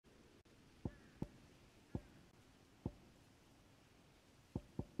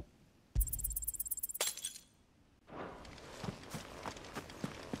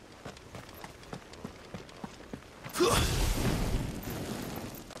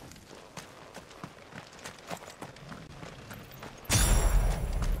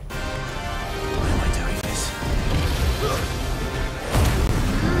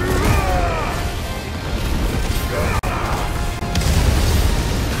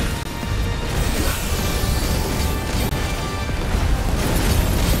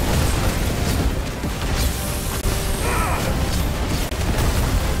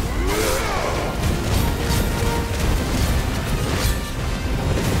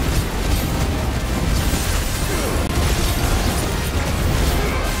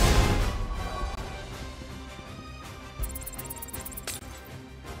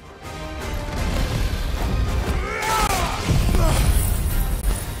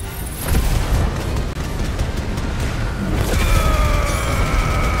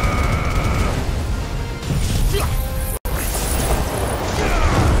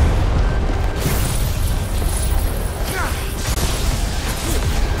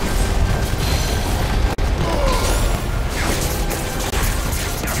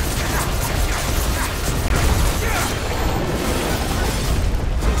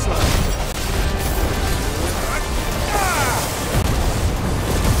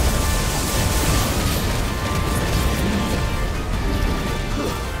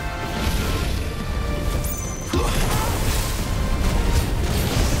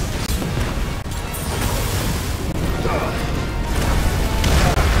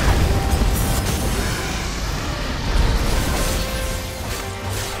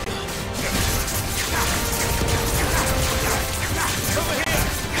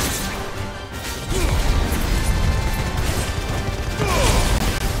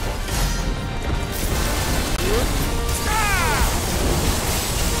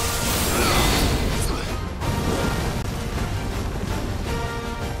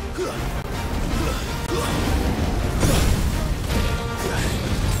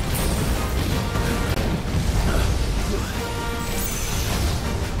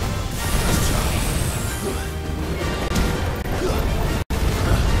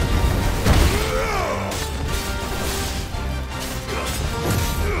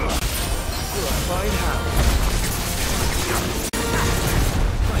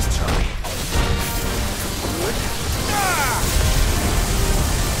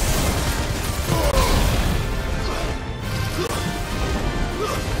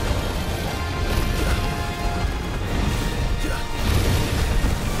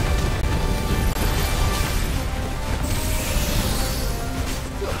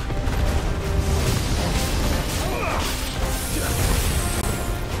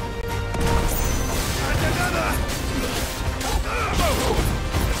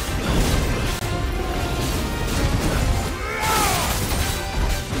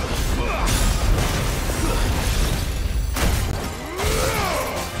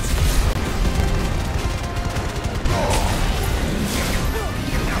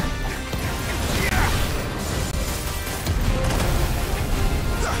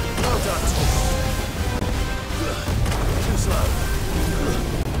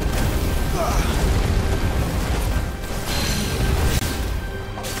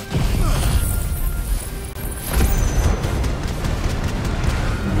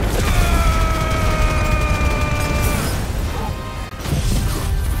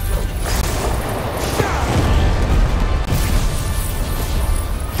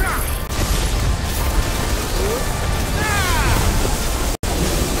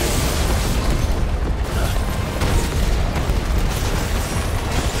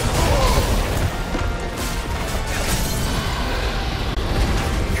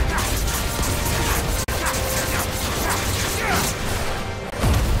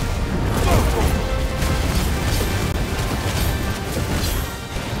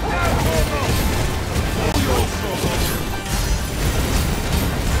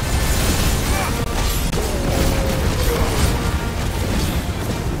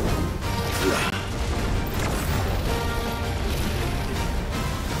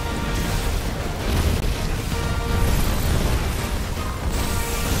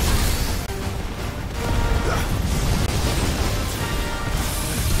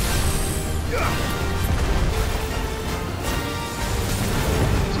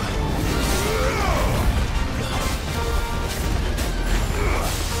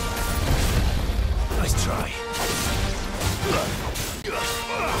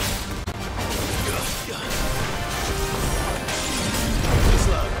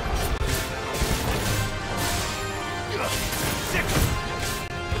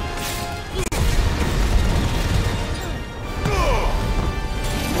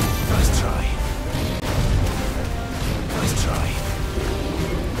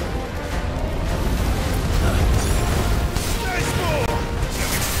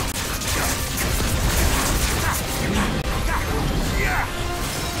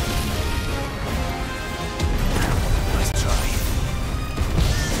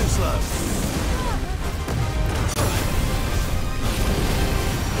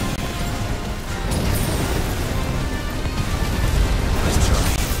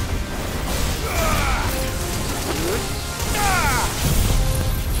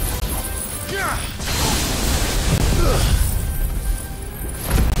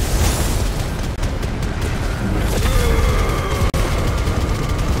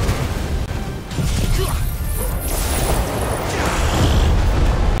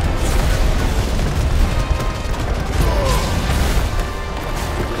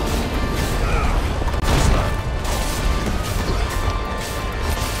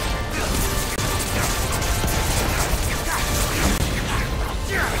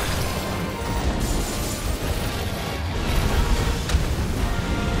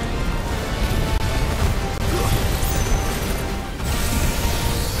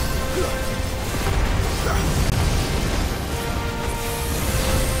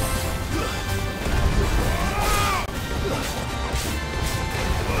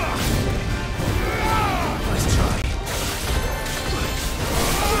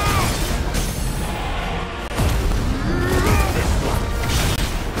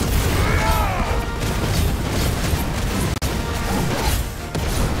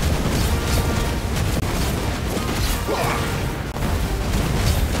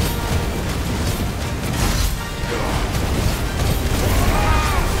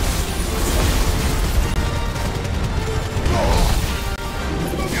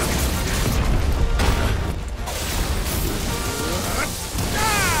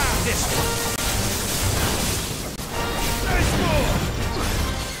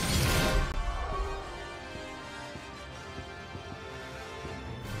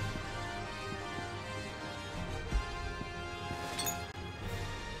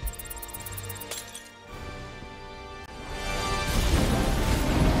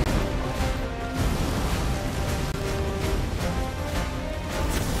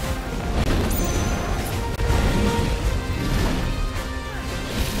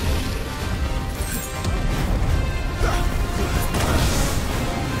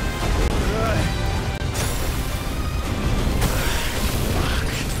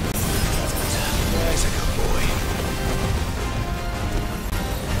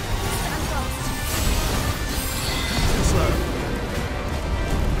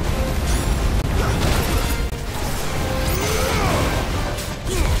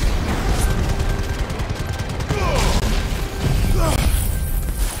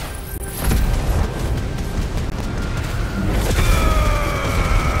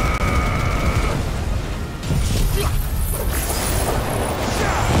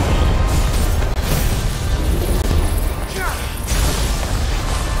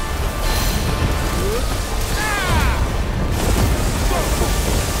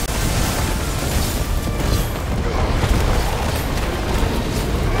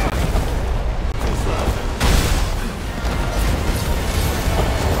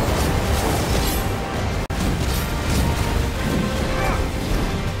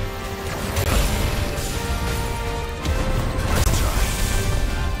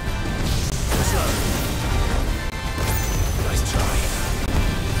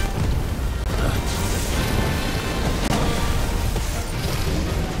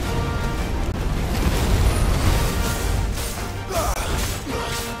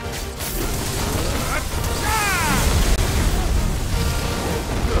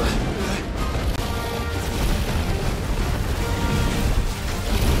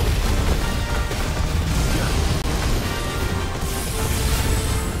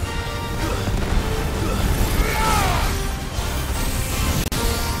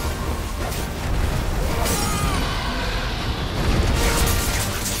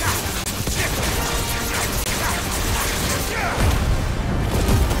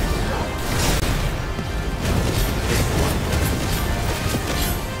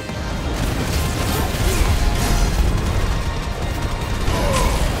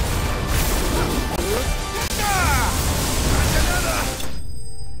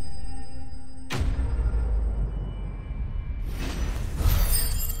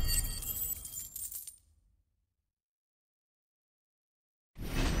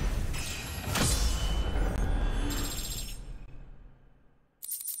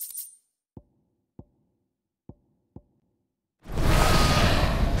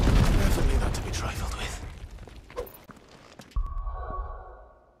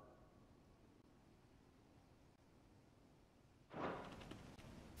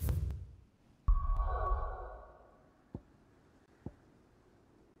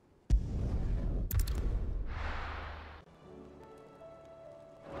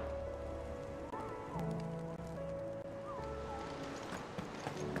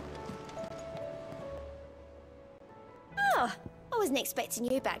wasn't expecting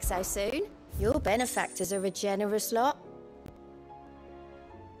you back so soon. Your benefactors are a generous lot.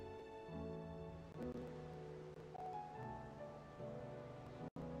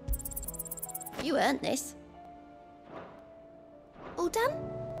 You earned this. All done?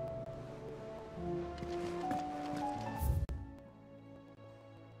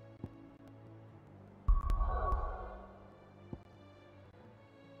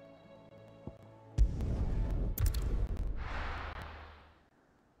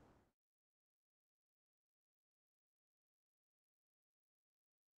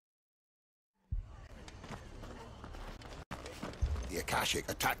 The Akashic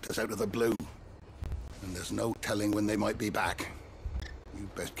attacked us out of the blue, and there's no telling when they might be back. You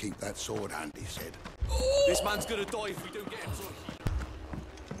best keep that sword handy, Sid. This man's gonna die if we don't get him sorted.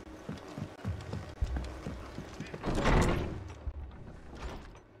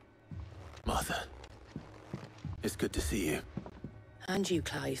 Martha, it's good to see you. And you,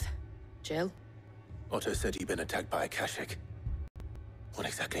 Clive. Jill? Otto said you'd been attacked by Akashic. What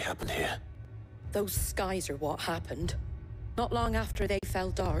exactly happened here? Those skies are what happened. Not long after they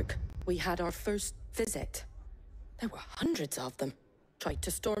fell dark, we had our first visit. There were hundreds of them. Tried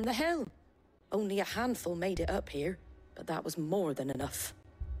to storm the hill. Only a handful made it up here, but that was more than enough.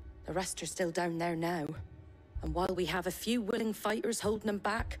 The rest are still down there now. And while we have a few willing fighters holding them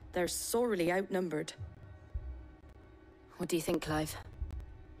back, they're sorely outnumbered. What do you think, Clive?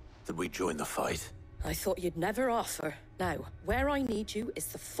 That we join the fight? I thought you'd never offer. Now, where I need you is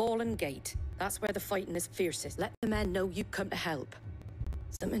the Fallen Gate. That's where the fighting is fiercest. Let the men know you come to help.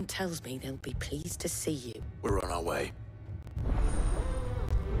 Something tells me they'll be pleased to see you. We're on our way.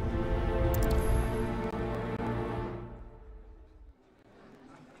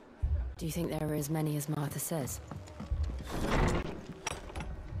 Do you think there are as many as Martha says?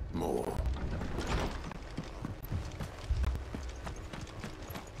 More.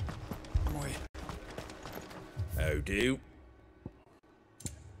 How do?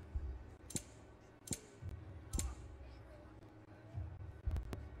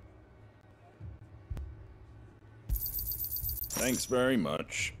 Thanks very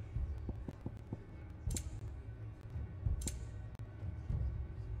much.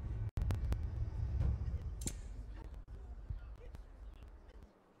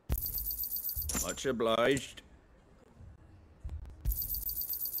 Much obliged.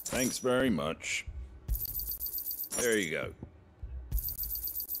 Thanks very much. There you go.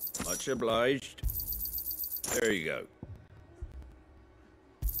 Much obliged. There you go.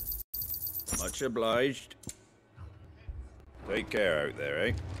 Much obliged. Take care out there,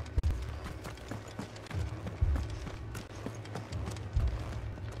 eh?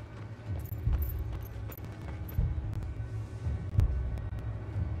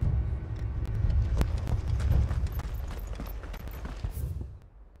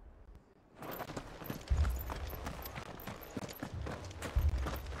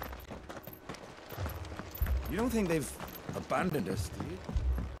 You don't think they've abandoned us, do you?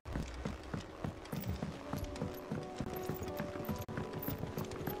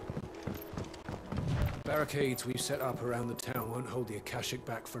 Barricades we've set up around the town won't hold the Akashic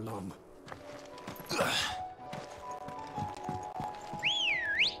back for long.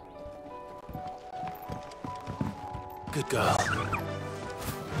 Good girl.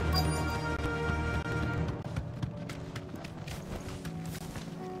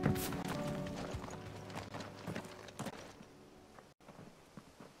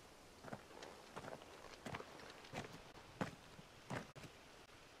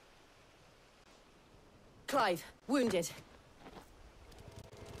 Clive, wounded.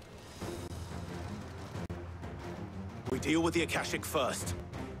 We deal with the Akashic first.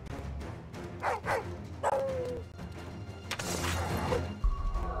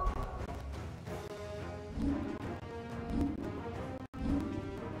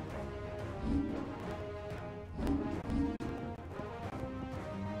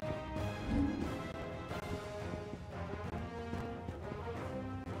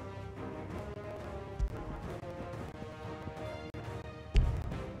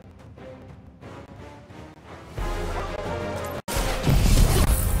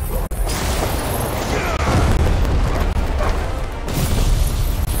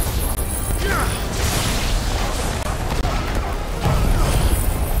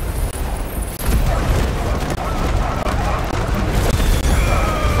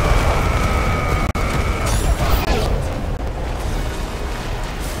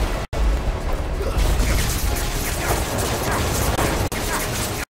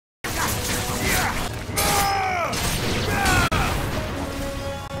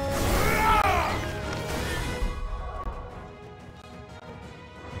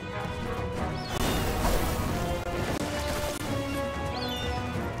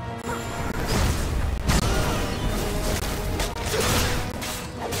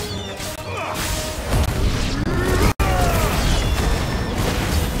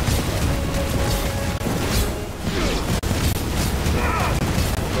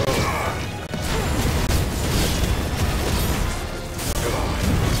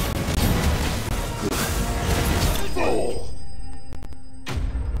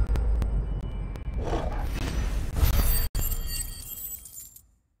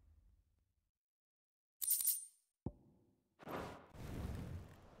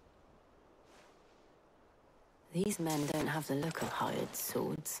 These men don't have the look of hired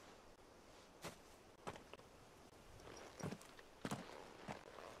swords.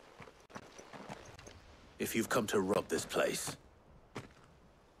 If you've come to rob this place,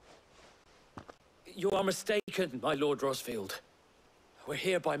 You are mistaken, my Lord Rosfield. We're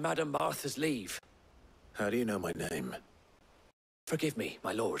here by Madame Martha's leave. how do you know my name? Forgive me,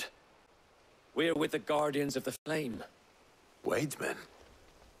 my lord. We're with the Guardians of the Flame. Wade's men?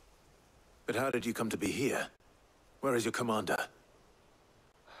 But how did you come to be here? Where is your commander?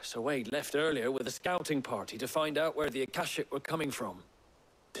 Sir Wade left earlier with a scouting party to find out where the Akashic were coming from.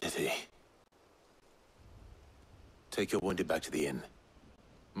 Did he? Take your wounded back to the inn.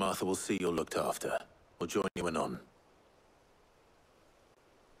 Martha will see you're looked after. We'll join you anon.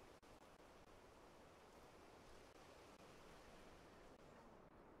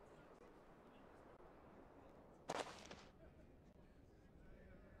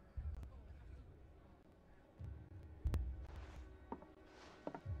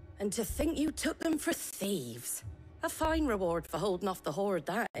 And to think you took them for thieves. A fine reward for holding off the horde,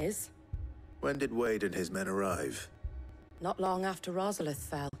 that is. When did Wade and his men arrive? Not long after Rosalith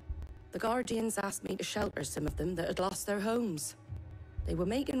fell, the Guardians asked me to shelter some of them that had lost their homes. They were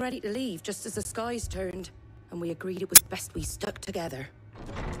making ready to leave just as the skies turned, and we agreed it was best we stuck together.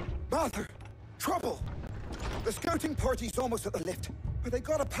 Martha! Trouble! The scouting party's almost at the lift, but they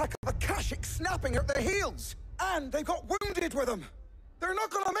got a pack of Akashic snapping at their heels! And they got wounded with them! They're not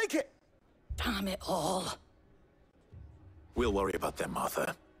gonna make it! Damn it all. We'll worry about them,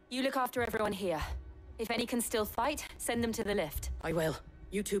 Martha. You look after everyone here. If any can still fight, send them to the lift. I will.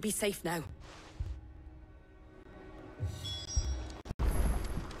 You two be safe now.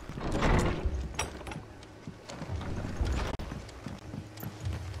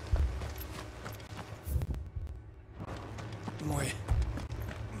 My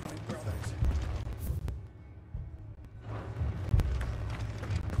brothers.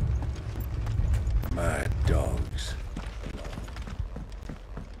 My dogs.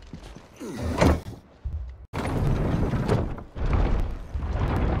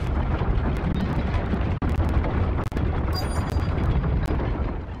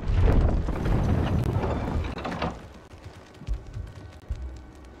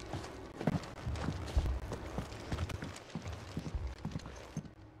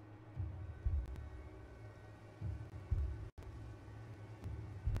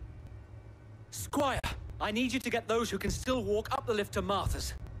 Squire, I need you to get those who can still walk up the lift to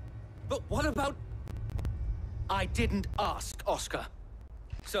Martha's. But what about... I didn't ask, Oscar.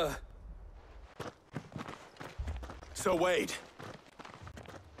 Sir. Sir Wade!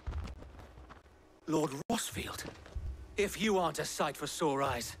 Lord Rosfield. If you aren't a sight for sore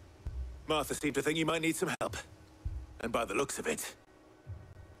eyes. Martha seemed to think you might need some help. And by the looks of it...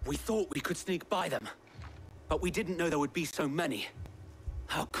 We thought we could sneak by them. But we didn't know there would be so many.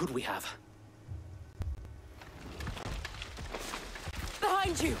 How could we have?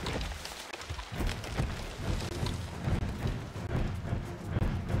 Behind you!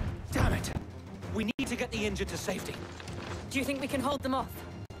 Damn it! We need to get the injured to safety. Do you think we can hold them off?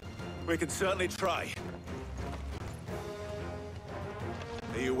 We can certainly try.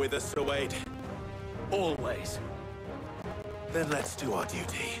 Are you with us, Sir Wade? Always. Then let's do our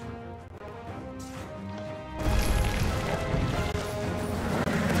duty.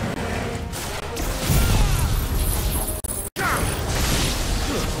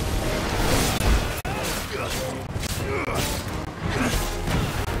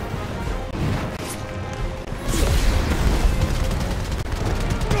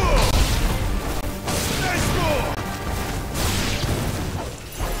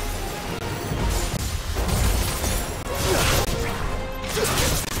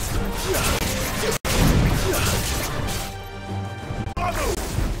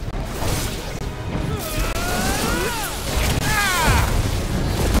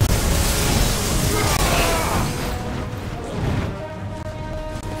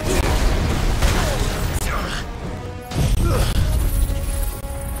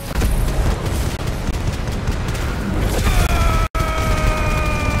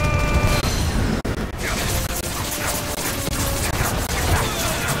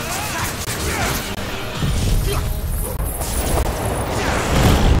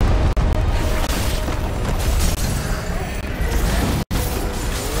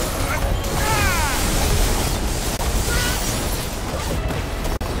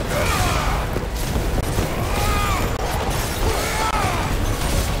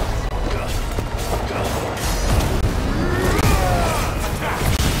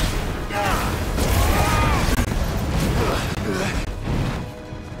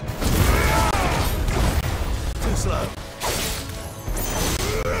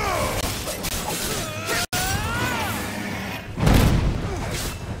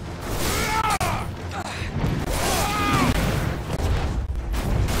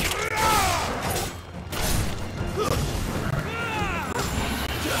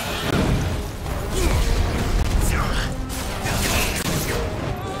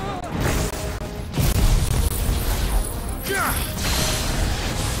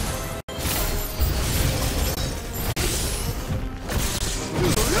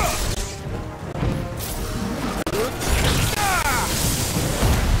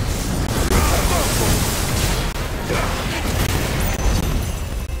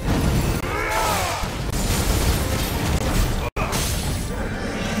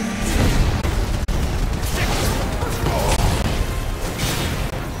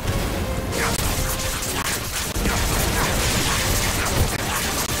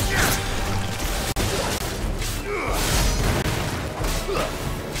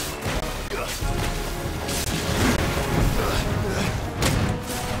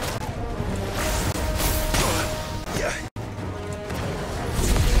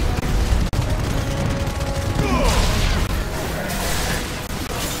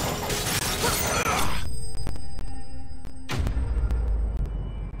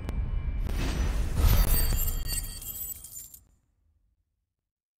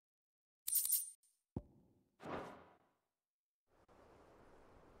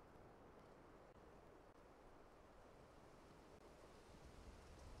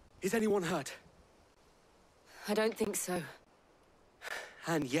 Is anyone hurt? I don't think so.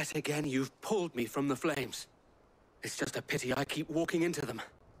 And yet again, you've pulled me from the flames. It's just a pity I keep walking into them.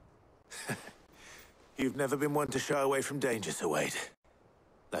 You've never been one to shy away from danger, Sir Wade.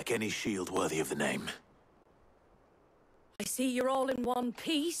 Like any shield worthy of the name. I see you're all in one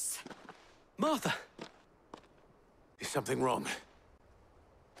piece. Martha! Is something wrong?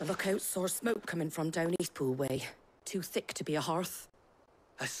 The lookout saw smoke coming from down Eastpool way. Too thick to be a hearth.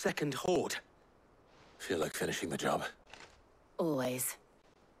 A second horde. Feel like finishing the job. Always.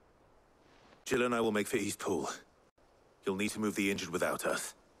 Jill and I will make for Eastpool. You'll need to move the injured without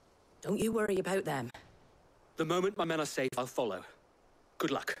us. Don't you worry about them. The moment my men are safe, I'll follow. Good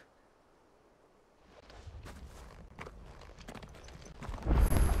luck.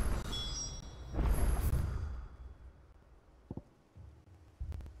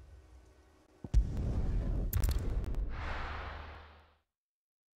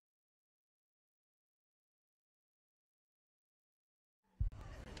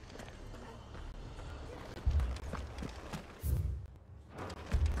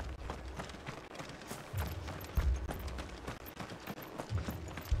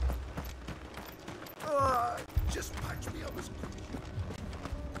 Just patch me up as quick as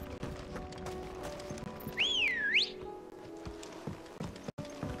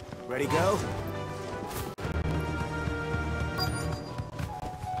Ready, go?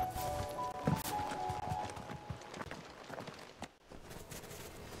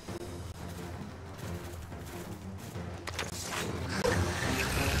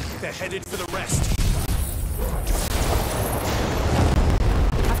 They're headed for the rest.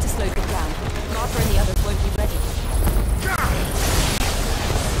 Have to slow them down. Martha and the others won't be ready.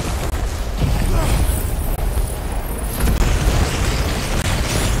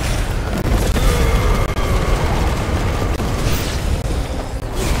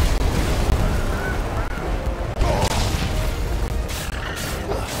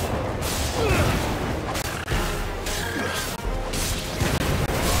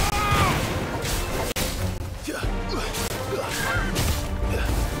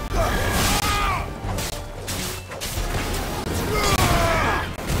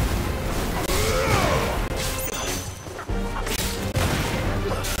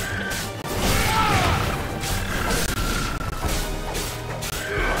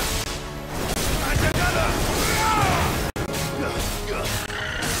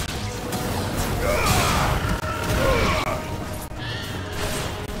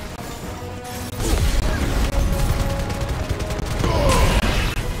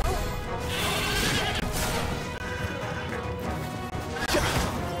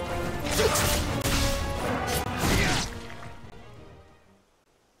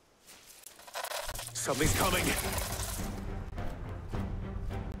 Something's coming.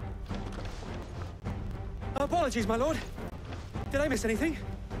 Apologies, my lord. Did I miss anything?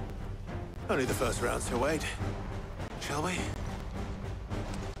 Only the first round, Sir Wade. Shall we?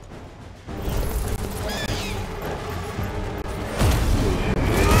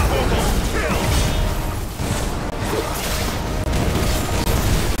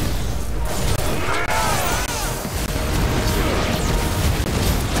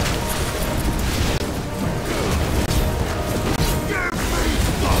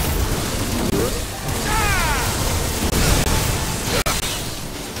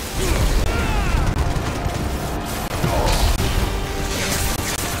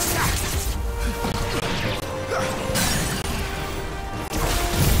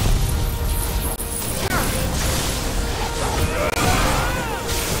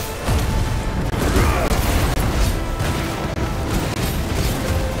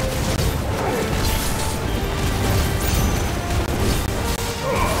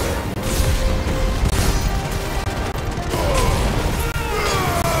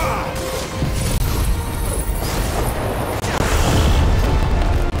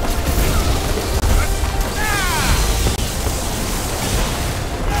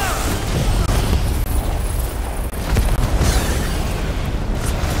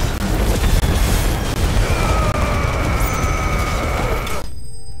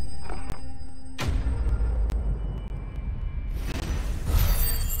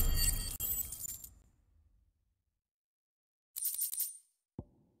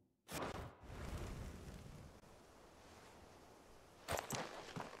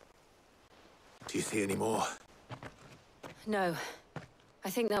 Do you see any more? No. I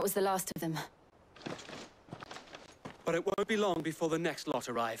think that was the last of them. But it won't be long before the next lot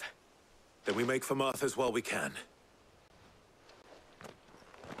arrive. Then we make for Martha's while we can.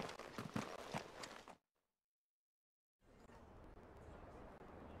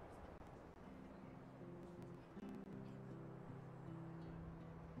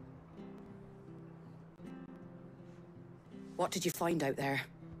 What did you find out there?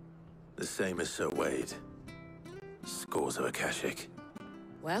 The same as Sir Wade. Scores of Akashic.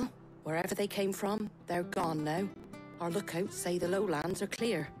 Well, wherever they came from, they're gone now. Our lookouts say the lowlands are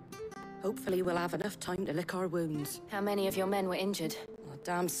clear. Hopefully we'll have enough time to lick our wounds. How many of your men were injured? A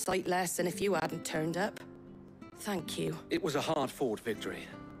damn sight less than if you hadn't turned up. Thank you. It was a hard-fought victory.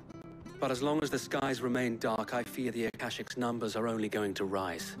 But as long as the skies remain dark, I fear the Akashic's numbers are only going to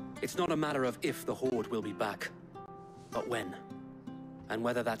rise. It's not a matter of if the Horde will be back, but when. And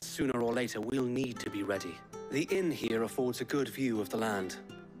whether that's sooner or later, we'll need to be ready. The inn here affords a good view of the land,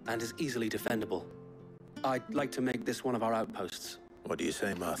 and is easily defendable. I'd like to make this one of our outposts. What do you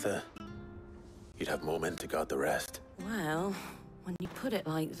say, Martha? You'd have more men to guard the rest. Well, when you put it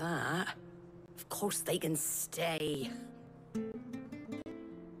like that, of course they can stay.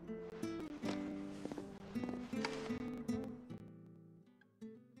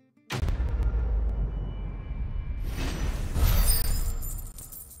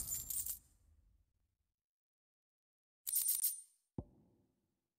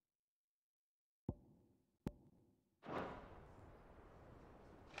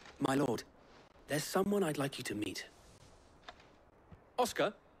 My lord, there's someone I'd like you to meet.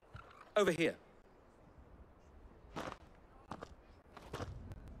 Oscar, over here.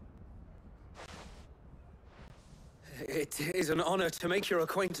 It is an honor to make your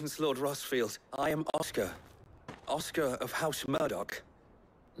acquaintance, Lord Rossfield. I am Oscar. Oscar of House Murdoch.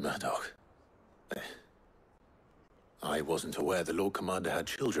 Murdoch? I wasn't aware the Lord Commander had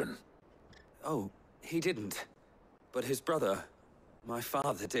children. Oh, he didn't. But his brother, my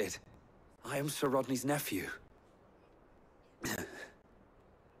father, did. I am Sir Rodney's nephew.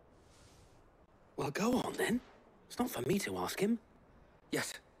 Well, go on then. It's not for me to ask him.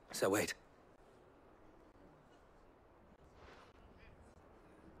 Yes, Sir Wade.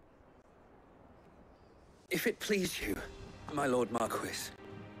 If it please you, my Lord Marquis,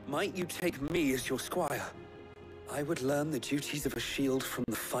 might you take me as your squire? I would learn the duties of a shield from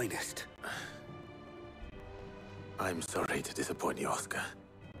the finest. I'm sorry to disappoint you, Oscar,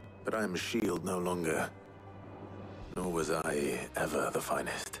 but I am a shield no longer. Nor was I ever the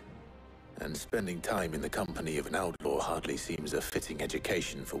finest. And spending time in the company of an outlaw hardly seems a fitting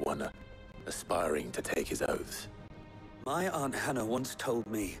education for one aspiring to take his oaths. My Aunt Hannah once told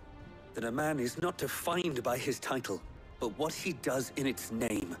me that a man is not defined by his title, but what he does in its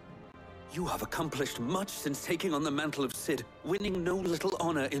name. You have accomplished much since taking on the mantle of Cid, winning no little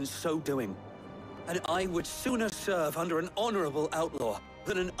honor in so doing. And I would sooner serve under an honorable outlaw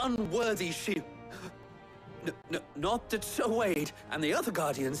than an unworthy shield. Not that Sir Wade and the other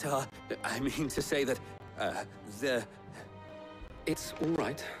Guardians are... I mean to say that, they're... It's all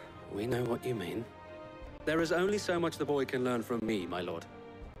right. We know what you mean. There is only so much the boy can learn from me, my lord.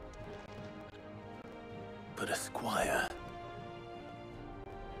 But a squire...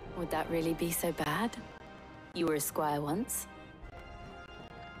 Would that really be so bad? You were a squire once.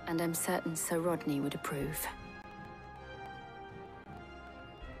 And I'm certain Sir Rodney would approve.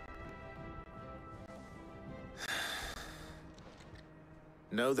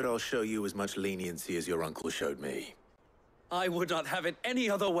 Know that I'll show you as much leniency as your uncle showed me. I would not have it any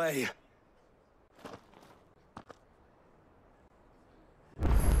other way.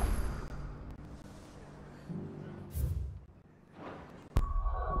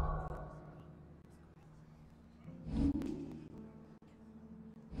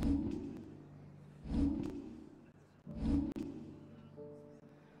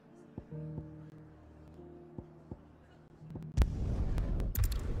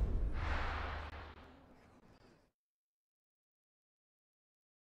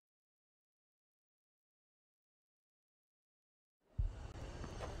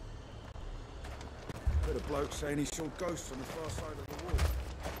 Heard a bloke saying he saw ghosts on the far side of the wall.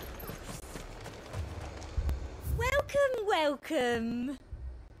 Welcome, welcome.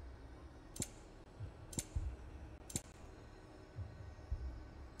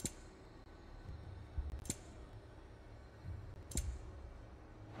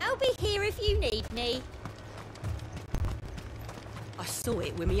 I'll be here if you need me. I saw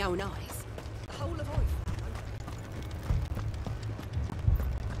it with my own eyes. The whole of Ife.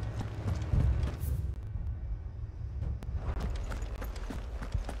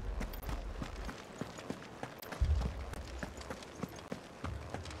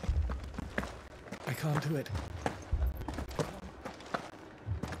 I can't do it.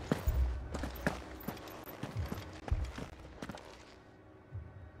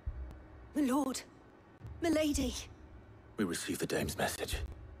 My lord. My lady. We received the dame's message.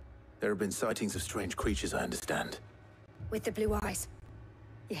 There have been sightings of strange creatures, I understand. With the blue eyes.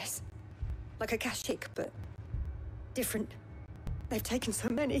 Yes. Like a Akashic, but different. They've taken so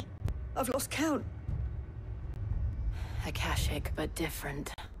many. I've lost count. Akashic, but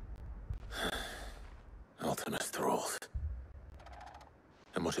different. Ultimus thralls.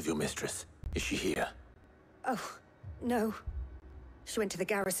 And what of your mistress? Is she here? Oh, no. She went to the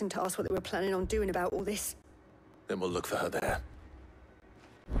garrison to ask what they were planning on doing about all this. Then we'll look for her there.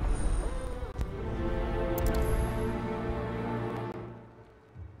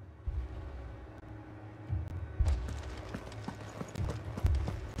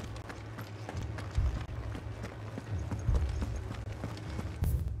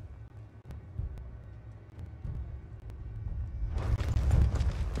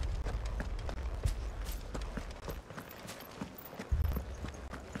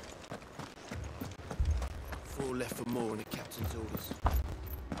 Four left for more in the captain's orders.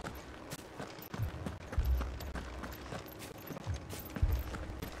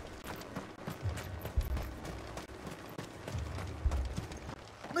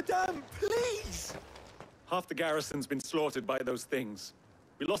 Madame, please! Half the garrison's been slaughtered by those things.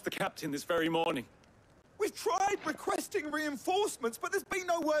 We lost the captain this very morning. We've tried requesting reinforcements, but there's been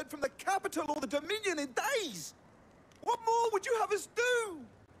no word from the capital or the Dominion in days! What more would you have us do?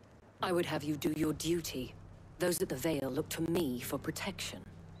 I would have you do your duty. Those at the Vale look to me for protection.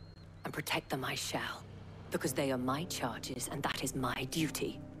 And protect them I shall. Because they are my charges, and that is my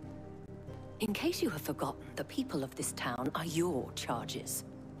duty. In case you have forgotten, the people of this town are your charges.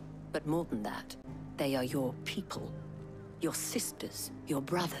 But more than that, they are your people. Your sisters, your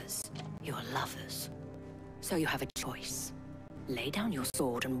brothers, your lovers. So you have a choice. Lay down your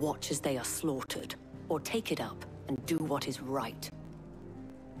sword and watch as they are slaughtered, or take it up and do what is right.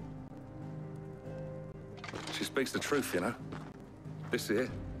 She speaks the truth, you know. This here,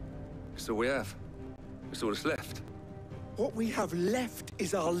 it's all we have. It's all that's left. What we have left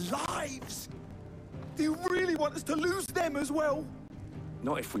is our lives! Do you really want us to lose them as well?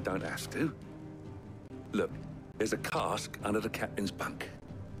 Not if we don't have to. Look, there's a cask under the captain's bunk.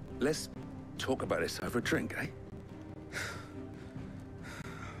 Let's talk about this over a drink, eh?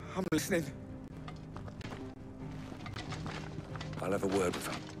 I'm listening. I'll have a word with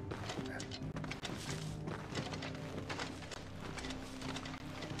her.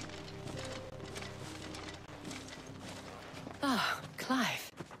 Ah,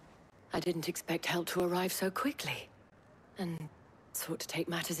 Clive. I didn't expect help to arrive so quickly. And sought to take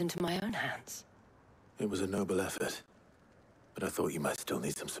matters into my own hands. It was a noble effort, but I thought you might still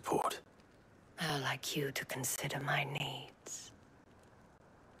need some support. How like you to consider my needs.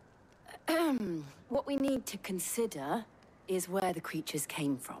 What we need to consider is where the creatures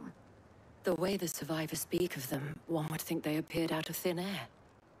came from. The way the survivors speak of them, one would think they appeared out of thin air.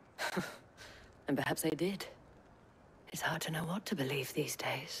 And perhaps they did. It's hard to know what to believe these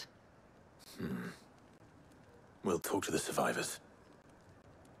days. We'll talk to the survivors.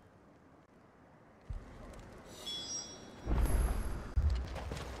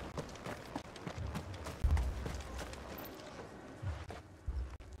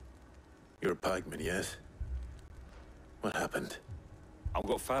 You're a pikeman, yes? What happened? I've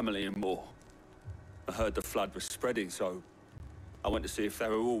got family in Moor. I heard the flood was spreading, so I went to see if they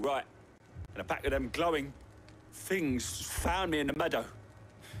were all right. And a pack of them glowing things found me in the meadow.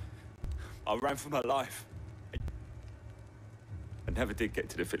 I ran for my life. I never did get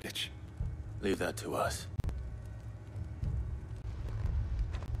to the village. Leave that to us.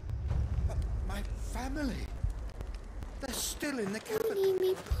 But my family... They're still in the capital.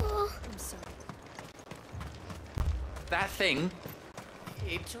 Me, Paul. I'm sorry. That thing...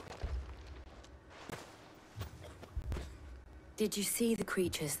 It took... Did you see the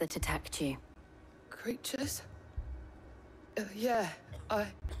creatures that attacked you? Creatures? Yeah,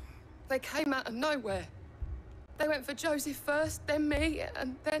 They came out of nowhere. They went for Joseph first, then me,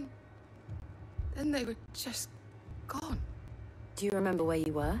 and then they were just gone. Do you remember where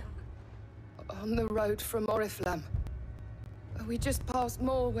you were? On the road from Oriflamme. We just passed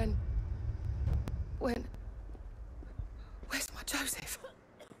Moor when... Where's my Joseph?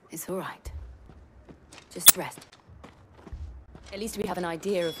 It's all right. Just rest. At least we have an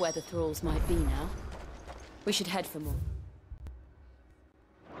idea of where the thralls might be now. We should head for more.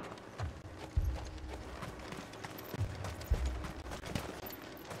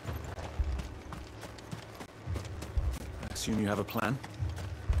 I assume you have a plan?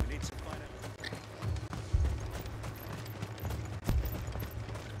 We need to find out.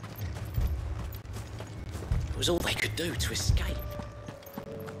 It was all they could do to escape.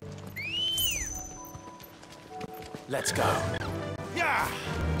 Let's go. Yeah!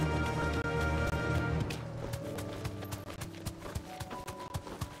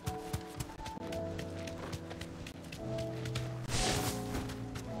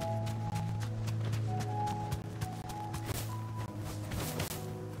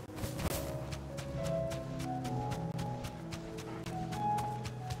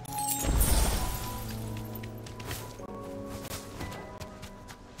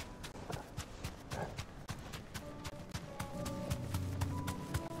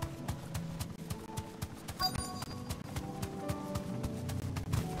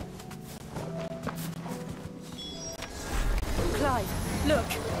 Look!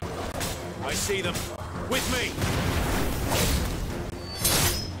 I see them. With me!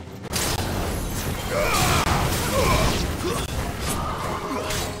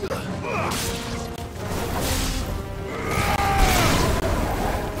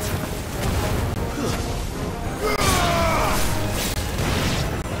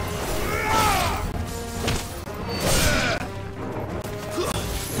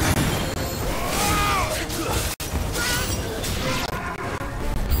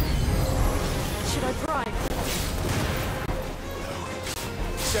 Should I bribe?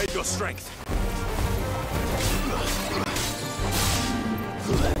 Save your strength.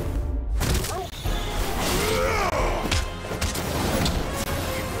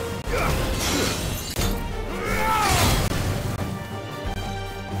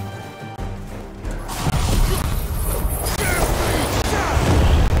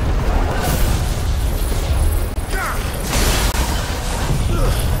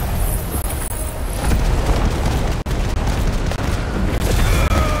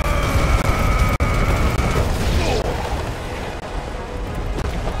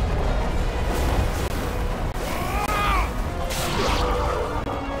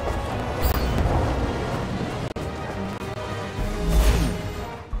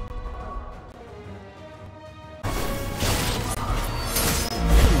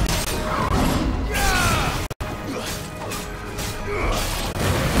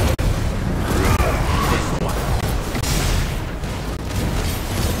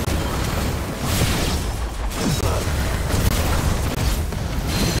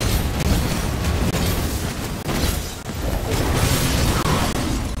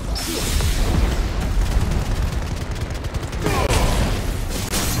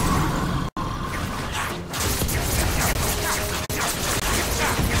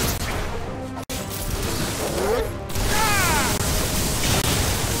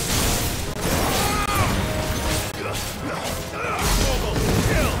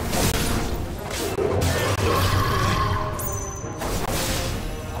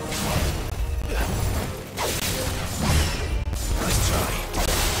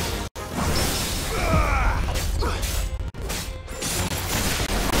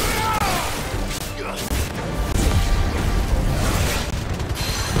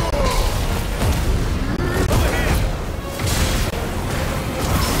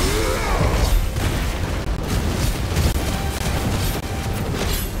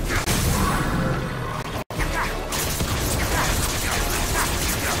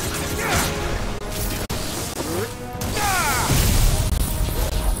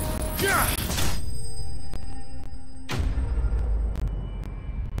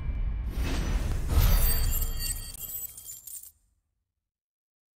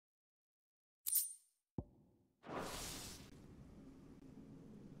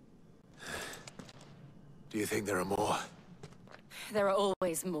 Do you think there are more? There are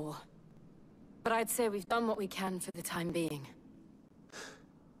always more. But I'd say we've done what we can for the time being.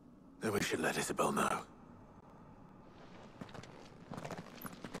 Then we should let Isabel know.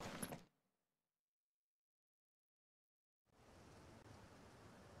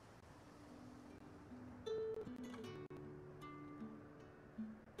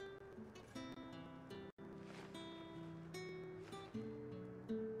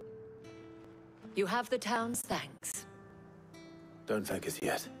 You have the town's thanks. Don't thank us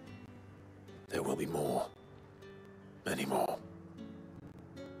yet. There will be more. Many more.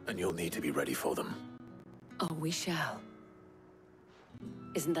 And you'll need to be ready for them. Oh, we shall.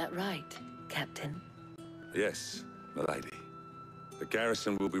 Isn't that right, Captain? Yes, milady. The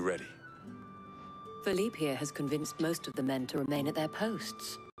garrison will be ready. Philippe here has convinced most of the men to remain at their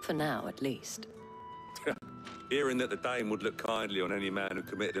posts. For now, at least. Hearing that the Dane would look kindly on any man who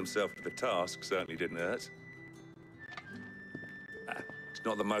committed himself to the task certainly didn't hurt. It's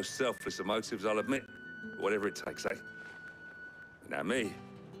not the most selfless of motives, I'll admit. But whatever it takes, eh? Now me,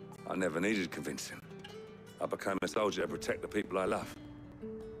 I never needed convincing. I became a soldier to protect the people I love.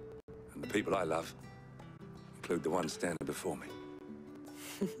 And the people I love include the ones standing before me.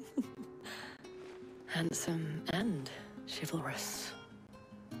 Handsome and chivalrous.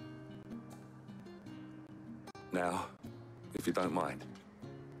 Now, if you don't mind,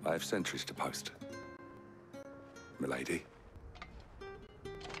 I have sentries to post. Milady.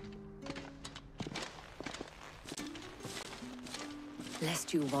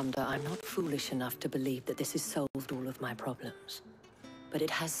 Lest you wonder, I'm not foolish enough to believe that this has solved all of my problems. But it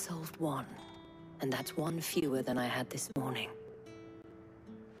has solved one, and that's one fewer than I had this morning.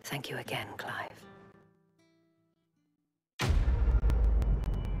 Thank you again, Clive.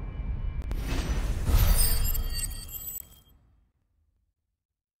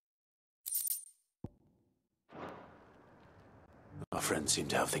 seem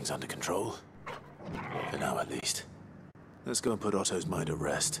to have things under control. For now, at least. Let's go and put Otto's mind at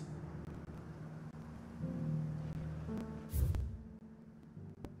rest.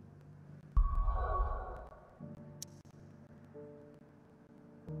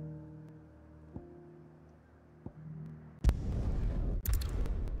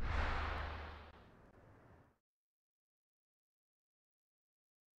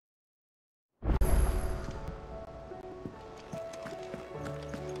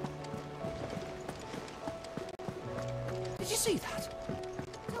 Did you see that?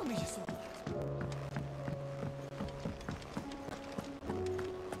 Tell me you saw that.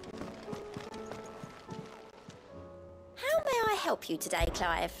 How may I help you today,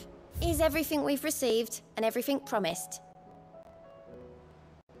 Clive? Is everything we've received and everything promised?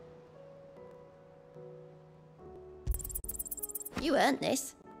 You earned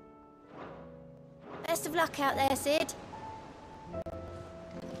this. Best of luck out there, Sid.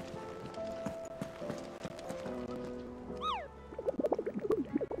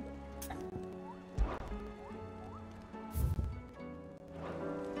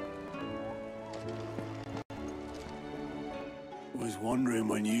 Was wondering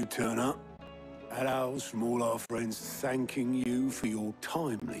when you turn up. Hellos from all our friends thanking you for your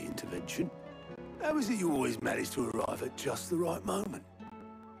timely intervention. How is it you always manage to arrive at just the right moment?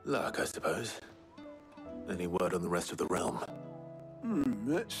 Luck, I suppose. Any word on the rest of the realm?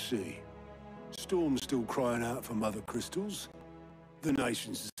 Let's see. Storm's still crying out for mother crystals. The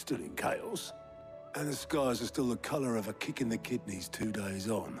nations are still in chaos. And the skies are still the colour of a kick in the kidneys 2 days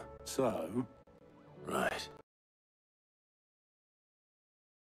on. So... Right.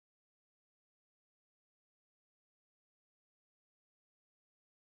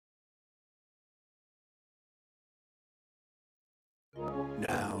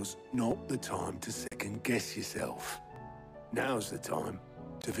 Now's not the time to second-guess yourself. Now's the time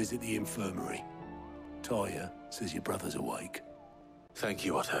to visit the infirmary. Tyre says your brother's awake. Thank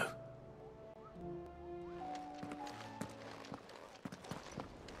you, Otto.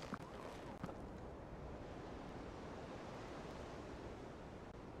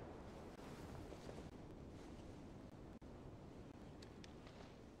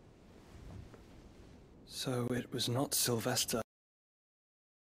 So it was not Sylvester.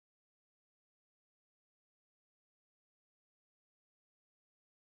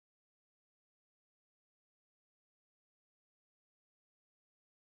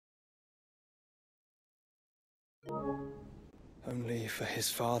 Only for his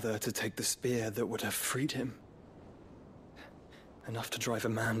father to take the spear that would have freed him. Enough to drive a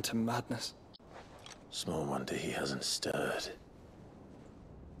man to madness. Small wonder he hasn't stirred.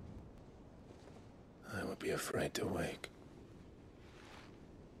 I would be afraid to wake.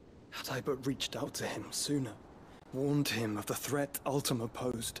 Had I but reached out to him sooner, warned him of the threat Ultima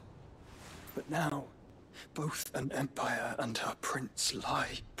posed. But now, both an empire and her prince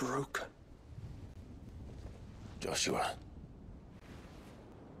lie broken. Joshua,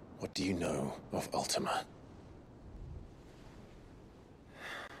 what do you know of Ultima?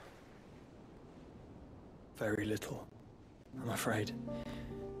 Very little, I'm afraid.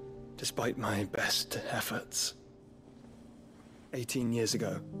 Despite my best efforts. 18 years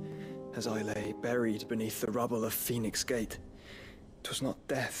ago, as I lay buried beneath the rubble of Phoenix Gate, 'twas not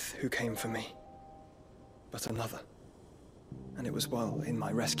death who came for me, but another. And it was while in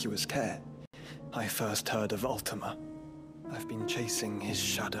my rescuer's care I first heard of Ultima. I've been chasing his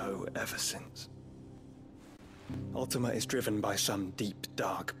shadow ever since. Ultima is driven by some deep,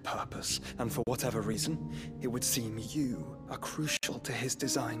 dark purpose, and for whatever reason, it would seem you are crucial to his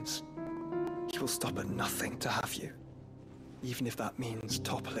designs. He will stop at nothing to have you, even if that means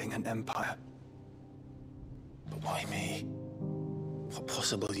toppling an empire. But why me? What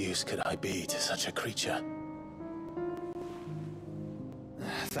possible use could I be to such a creature?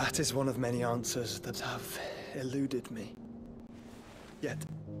 That is one of many answers that have eluded me. Yet,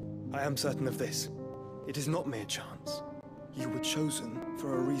 I am certain of this. It is not mere chance. You were chosen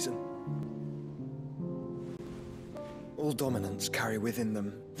for a reason. All dominants carry within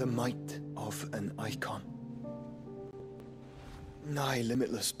them the might of an icon. Nigh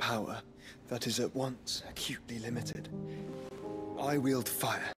limitless power that is at once acutely limited. I wield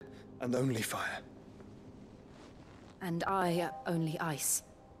fire, and only fire. And I only ice.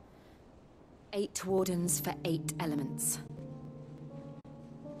 8 wardens for 8 elements.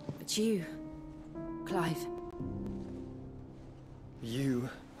 But you, Clive. You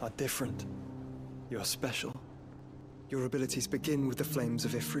are different. You are special. Your abilities begin with the flames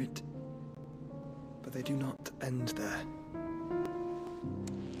of Ifrit. But they do not end there.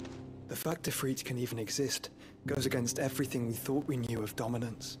 The fact Ifrit can even exist goes against everything we thought we knew of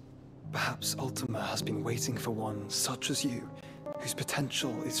dominance. Perhaps Ultima has been waiting for one such as you, whose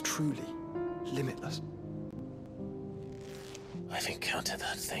potential is truly limitless. I've encountered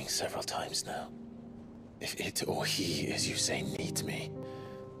that thing several times now. If it or he, as you say, needs me,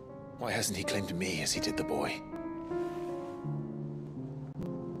 why hasn't he claimed me as he did the boy?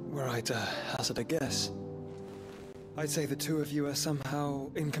 Were I to hazard a guess, I'd say the two of you are somehow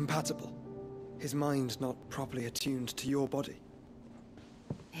incompatible. His mind not properly attuned to your body.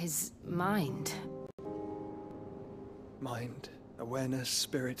 His mind? Mind, awareness,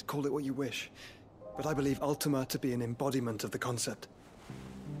 spirit, call it what you wish. But I believe Ultima to be an embodiment of the concept.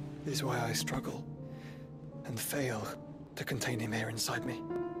 It is why I struggle and fail to contain him here inside me.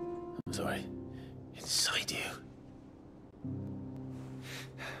 Sorry, inside you?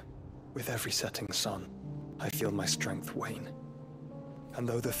 With every setting sun, I feel my strength wane. And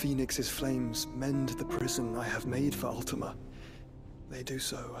though the Phoenix's flames mend the prison I have made for Ultima, they do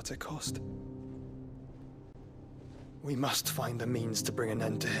so at a cost. We must find a means to bring an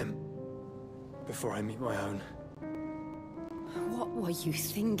end to him before I meet my own. What were you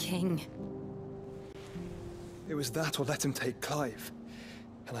thinking? It was that or let him take Clive.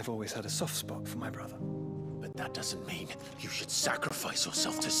 And I've always had a soft spot for my brother. But that doesn't mean you should sacrifice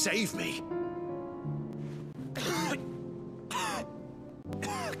yourself to save me.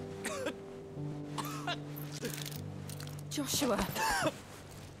 Joshua.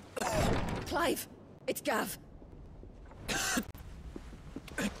 Clive, it's Gav.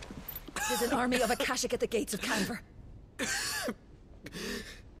 There's an army of Akashic at the gates of Canver.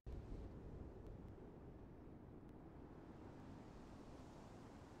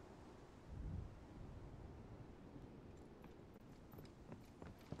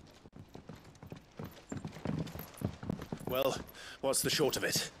 Well, what's the short of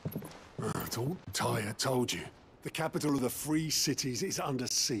it? It's all Tyre told you. The capital of the Free Cities is under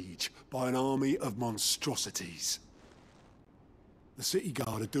siege by an army of monstrosities. The city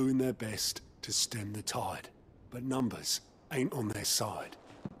guard are doing their best to stem the tide, but numbers ain't on their side.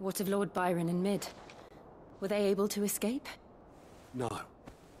 What of Lord Byron and Mid? Were they able to escape? No,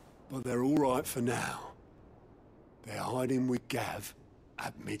 but they're all right for now. They're hiding with Gav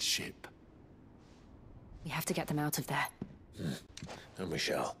at midship. We have to get them out of there. And we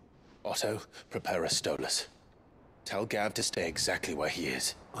shall. Otto, prepare a Stolas. Tell Gav to stay exactly where he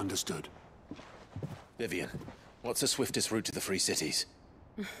is. Understood. Vivian, what's the swiftest route to the Free Cities?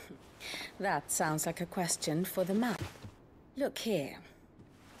 That sounds like a question for the map. Look here.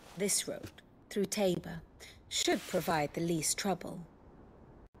 This road, through Tabor, should provide the least trouble.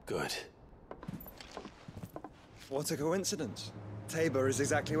 Good. What a coincidence. Tabor is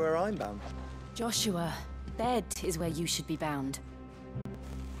exactly where I'm bound. Joshua, bed is where you should be bound.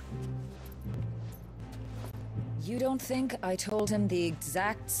 You don't think I told him the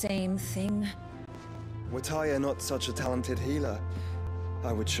exact same thing? Were Tyre not such a talented healer,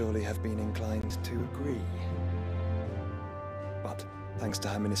 I would surely have been inclined to agree. But, thanks to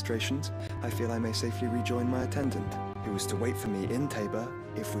her ministrations, I feel I may safely rejoin my attendant, who was to wait for me in Tabor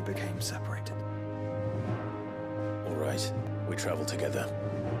if we became separated. All right, we travel together.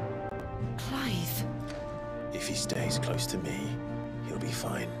 Clive! If he stays close to me, he'll be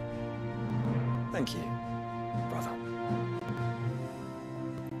fine. Thank you, brother.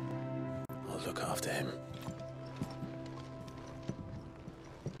 I'll look after him.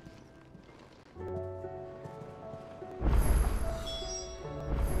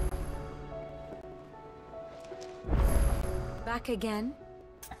 Back again?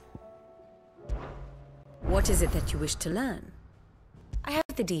 What is it that you wish to learn? I have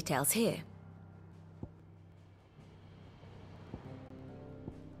the details here.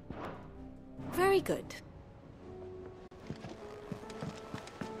 Very good.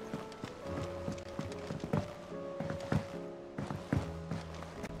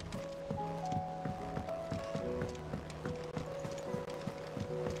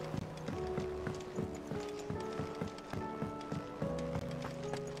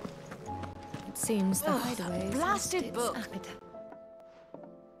 Seems the hideaway is blasted book.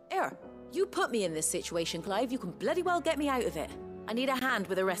 Here, you put me in this situation, Clive. You can bloody well get me out of it. I need a hand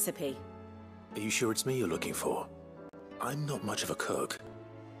with a recipe. Are you sure it's me you're looking for? I'm not much of a cook.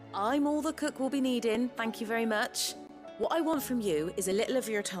 I'm all the cook will be needing, thank you very much. What I want from you is a little of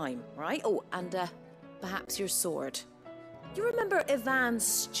your time, right? Oh, and perhaps your sword. You remember Ivan's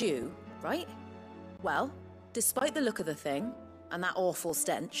stew, right? Well, despite the look of the thing, and that awful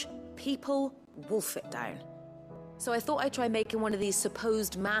stench, people wolf it down. So I thought I'd try making one of these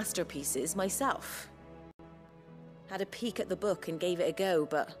supposed masterpieces myself. Had a peek at the book and gave it a go,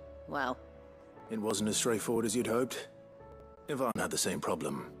 but well... It wasn't as straightforward as you'd hoped. Yvonne had the same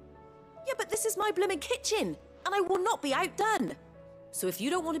problem. Yeah, but this is my blooming kitchen, and I will not be outdone. So if you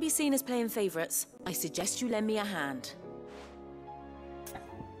don't want to be seen as playing favourites, I suggest you lend me a hand.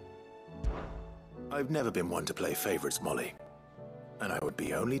 I've never been one to play favourites, Molly. And I would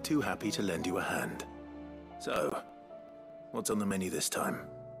be only too happy to lend you a hand. So, what's on the menu this time?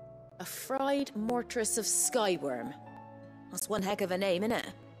 A fried mortress of skyworm. That's one heck of a name, innit?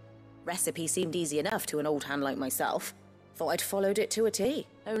 Recipe seemed easy enough to an old hand like myself. Thought I'd followed it to a T.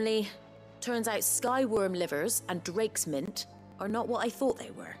 Only, turns out skyworm livers and drake's mint are not what I thought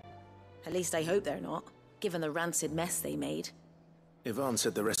they were. At least I hope they're not, given the rancid mess they made. Yvonne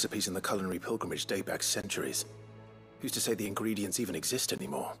said the recipes in the culinary pilgrimage date back centuries. Who's to say the ingredients even exist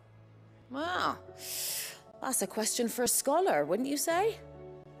anymore? Well, that's a question for a scholar, wouldn't you say?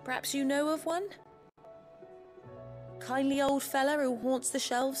 Perhaps you know of one? Kindly old fella who haunts the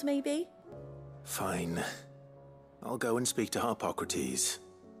shelves, maybe? Fine. I'll go and speak to Harpocrates.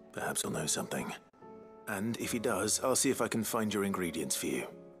 Perhaps he'll know something. And if he does, I'll see if I can find your ingredients for you.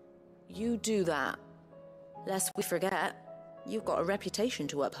 You do that. Lest we forget, you've got a reputation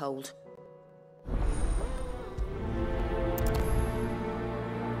to uphold.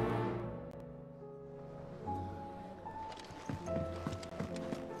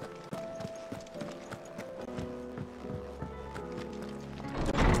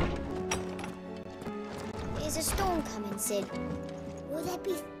 Is a storm coming, Sid? Will there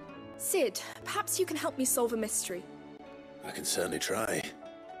be... Sid, perhaps you can help me solve a mystery. I can certainly try.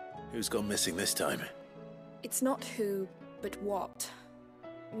 Who's gone missing this time? It's not who, but what.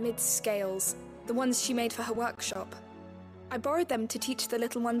 Mid-scales, the ones she made for her workshop. I borrowed them to teach the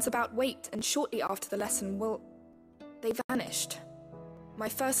little ones about weight, and shortly after the lesson, well, they vanished. My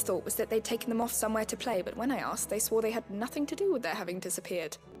first thought was that they'd taken them off somewhere to play, but when I asked, they swore they had nothing to do with their having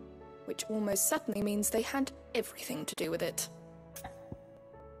disappeared. Which almost certainly means they had everything to do with it.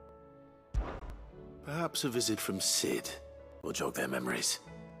 Perhaps a visit from Sid will jog their memories.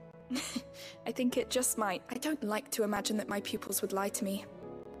 I think it just might. I don't like to imagine that my pupils would lie to me.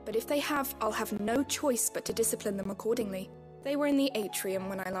 But if they have, I'll have no choice but to discipline them accordingly. They were in the atrium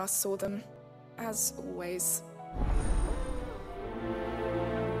when I last saw them. As always.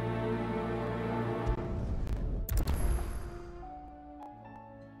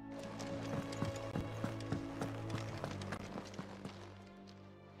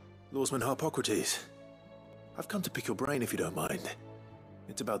 Lawsman Harpocrates. I've come to pick your brain if you don't mind.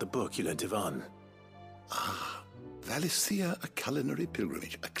 It's about the book you lent Yvonne. Ah, Valisthea, A Culinary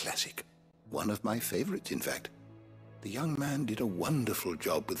Pilgrimage, a classic. One of my favorites, in fact. The young man did a wonderful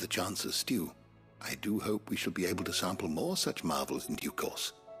job with the Chance's stew. I do hope we shall be able to sample more such marvels in due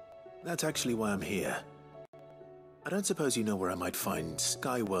course. That's actually why I'm here. I don't suppose you know where I might find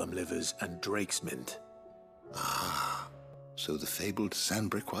skyworm livers and drake's mint. Ah, so the fabled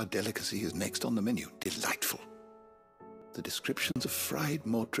Sandbrequois delicacy is next on the menu. Delightful. The descriptions of fried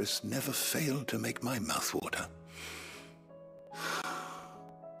mortress never fail to make my mouth water.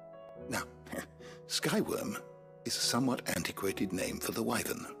 Now, skyworm is a somewhat antiquated name for the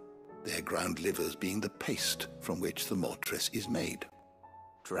wyvern, their ground livers being the paste from which the mortress is made.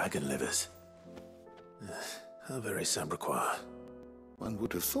 Dragon livers? How very Sandbrequois. One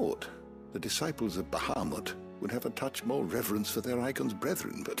would have thought the disciples of Bahamut would have a touch more reverence for their icon's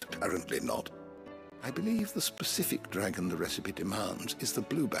brethren, but apparently not. I believe the specific dragon the recipe demands is the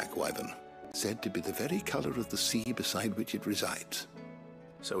blueback wyvern, said to be the very color of the sea beside which it resides.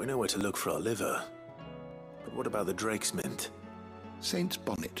 So we know where to look for our liver. But what about the drake's mint? Saint's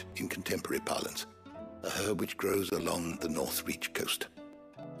bonnet in contemporary parlance, a herb which grows along the North Reach coast.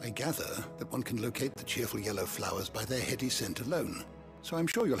 I gather that one can locate the cheerful yellow flowers by their heady scent alone, so I'm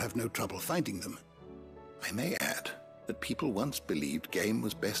sure you'll have no trouble finding them. I may add that people once believed game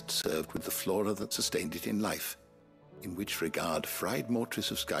was best served with the flora that sustained it in life, in which regard fried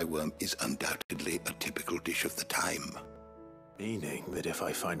mortress of skyworm is undoubtedly a typical dish of the time. Meaning that if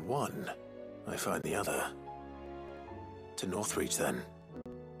I find one, I find the other. To Northreach, then.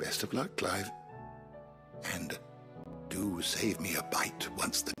 Best of luck, Clive. And do save me a bite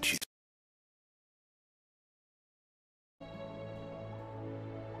once the cheese...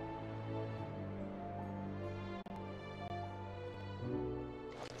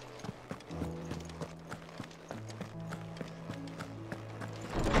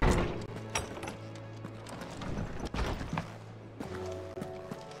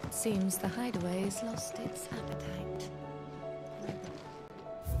 Seems the hideaway's lost its appetite.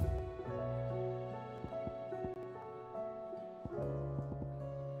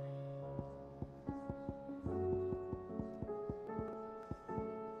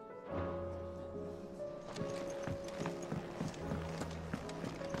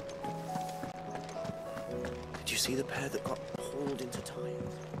 see the pair that got hauled into time?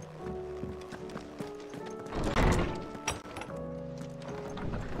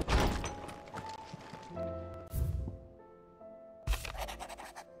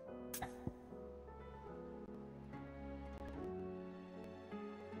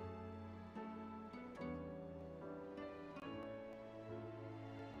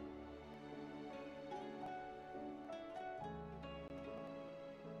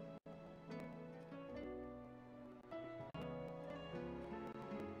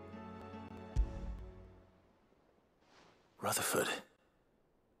 Rutherford.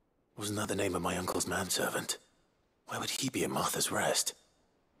 Wasn't that the name of my uncle's manservant? Why would he be at Martha's Rest?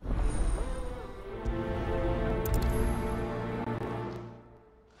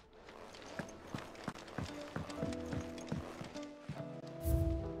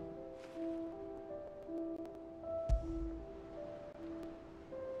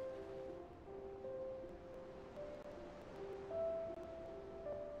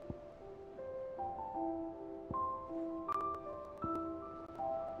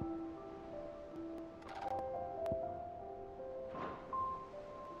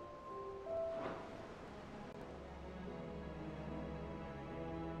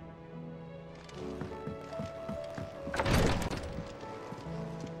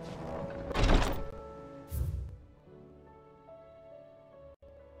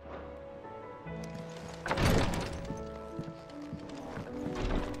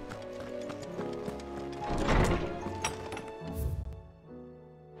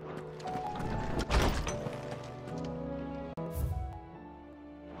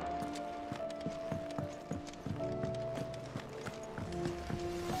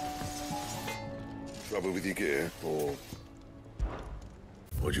 Trouble with your gear, or...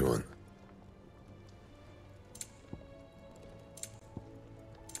 What do you want?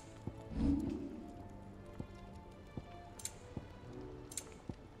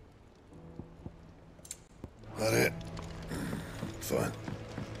 That it? Fine.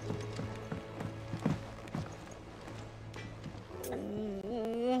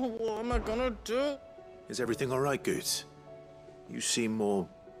 What am I gonna do? Is everything all right, Goots? You seem more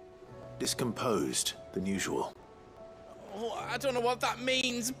discomposed than usual. Oh, I don't know what that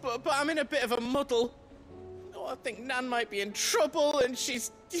means, but I'm in a bit of a muddle. Oh, I think Nan might be in trouble, and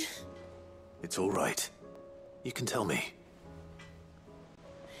she's... It's all right. You can tell me.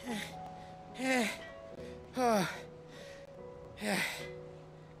 There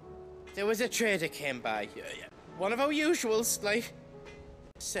was a trader came by. One of our usuals, like...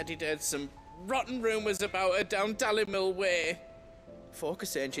 Said he'd heard some rotten rumours about her down Dallymill Way. Folk are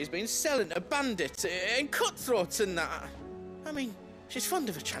saying she's been selling to bandits and cutthroats and that. I mean, she's fond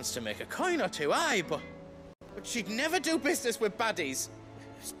of a chance to make a coin or two, aye, but she'd never do business with baddies.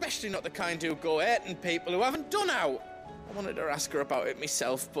 Especially not the kind who go hurting people who haven't done out. I wanted to ask her about it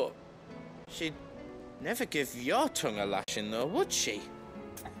myself, but she'd never give your tongue a lashing though, would she?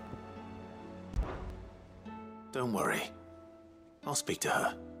 Don't worry. I'll speak to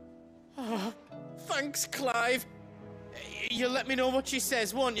her. Oh, thanks, Clive. You'll let me know what she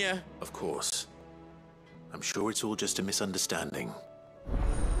says, won't you? Of course. I'm sure it's all just a misunderstanding.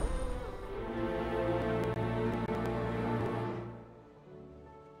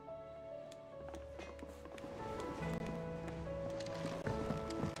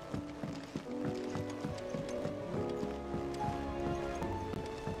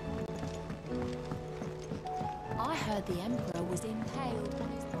 I heard the Emperor was impaled on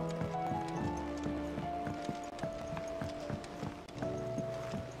his...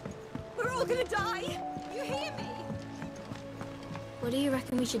 We're all gonna die! You hear me? What do you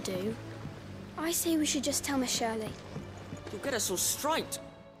reckon we should do? I say we should just tell Miss Shirley. You'll get us all straight.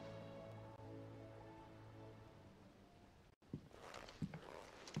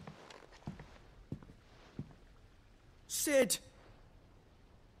 Sid!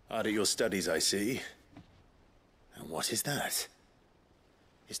 Hard at your studies, I see. And what is that?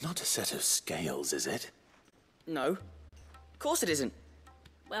 It's not a set of scales, is it? No. Of course it isn't.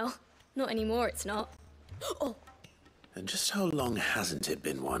 Well, not anymore, it's not. Oh! And just how long hasn't it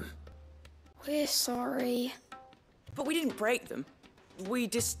been one? We're sorry. But we didn't break them. We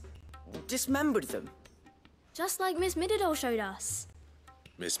dismembered them. Just like Miss Mididol showed us.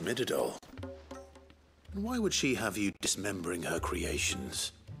 Miss Mididol? And why would she have you dismembering her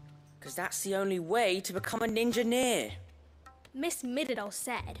creations? Because that's the only way to become an engineer. Miss Mididol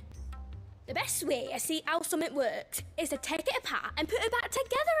said, the best way to see how something works is to take it apart and put it back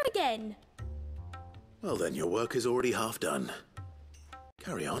together again. Well then, your work is already half done.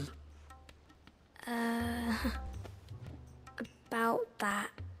 Carry on. About that.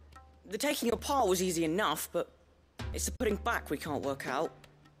 The taking apart was easy enough, but It's the putting back we can't work out.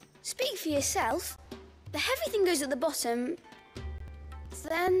 Speak for yourself. The heavy thing goes at the bottom.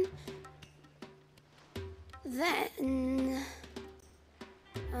 Then...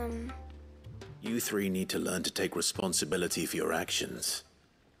 You three need to learn to take responsibility for your actions.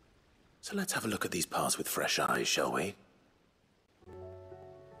 So let's have a look at these parts with fresh eyes, shall we?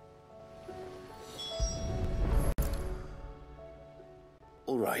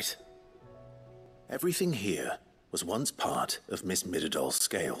 All right. Everything here was once part of Miss Midadol's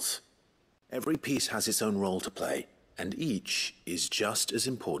scales. Every piece has its own role to play, and each is just as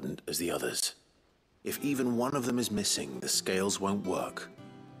important as the others. If even one of them is missing, the scales won't work.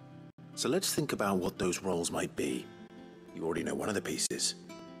 So let's think about what those roles might be. You already know one of the pieces,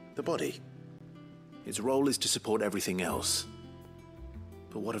 the body. Its role is to support everything else.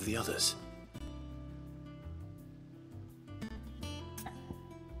 But what of the others?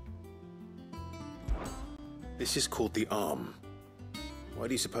 This is called the arm. Why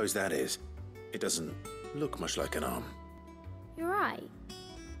do you suppose that is? It doesn't look much like an arm. You're right.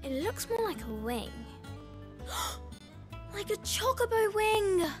 It looks more like a wing. Like a chocobo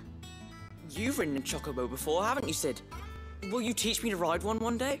wing! You've ridden a chocobo before, haven't you, Sid? Will you teach me to ride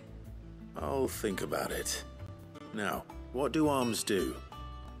one day? I'll think about it. Now, what do arms do?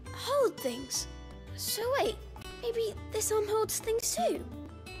 Hold things. So wait, maybe this arm holds things too?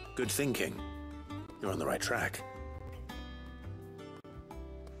 Good thinking. You're on the right track.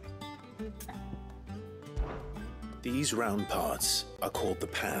 These round parts are called the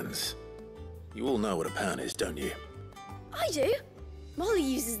pans. You all know what a pan is, don't you? I do. Molly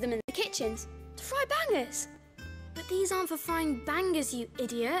uses them in the kitchens to fry bangers. But these aren't for frying bangers, you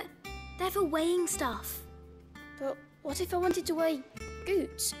idiot. They're for weighing stuff. But what if I wanted to weigh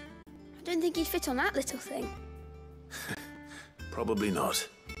Goots? I don't think he'd fit on that little thing. Probably not.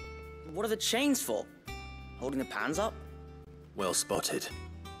 What are the chains for? Holding the pans up? Well spotted.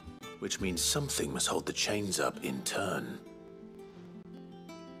 Which means something must hold the chains up in turn.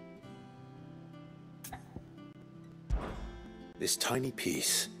 This tiny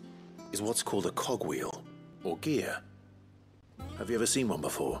piece is what's called a cogwheel, or gear. Have you ever seen one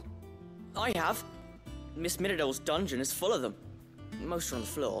before? I have. Miss Midadol's dungeon is full of them. Most are on the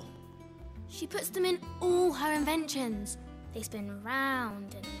floor. She puts them in all her inventions. They spin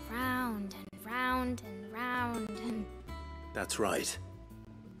round and round and round and round and... That's right.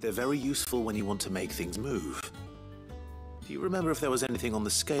 They're very useful when you want to make things move. Do you remember if there was anything on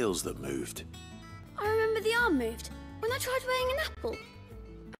the scales that moved? I remember the arm moved when I tried weighing an apple.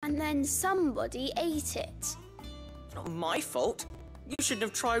 And then somebody ate it. It's not my fault. You shouldn't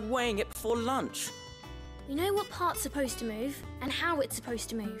have tried weighing it before lunch. We know what part's supposed to move and how it's supposed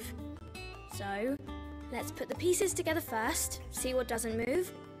to move. So, let's put the pieces together first, see what doesn't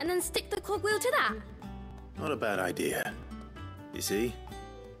move, and then stick the cogwheel to that. Not a bad idea. You see?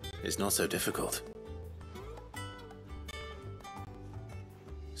 It's not so difficult.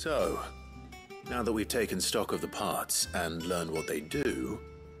 So, now that we've taken stock of the parts and learned what they do,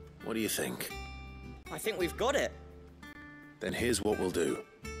 what do you think? I think we've got it. Then here's what we'll do.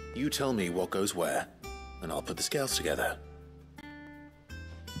 You tell me what goes where, and I'll put the scales together.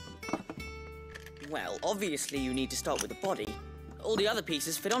 Well, obviously you need to start with the body. All the other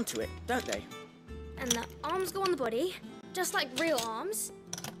pieces fit onto it, don't they? And the arms go on the body, just like real arms.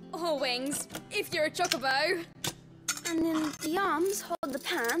 Or wings, if you're a chocobo. And then the arms hold the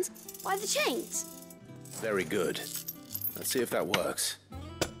pans by the chains. Very good. Let's see if that works.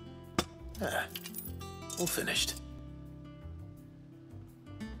 There. All finished.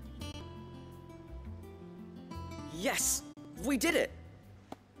 Yes! We did it!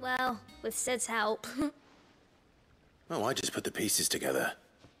 Well, with Sid's help. Oh, I just put the pieces together.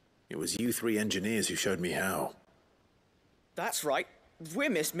 It was you three engineers who showed me how. That's right.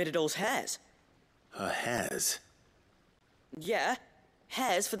 We're Miss Midadol's hairs. Her hairs? Yeah,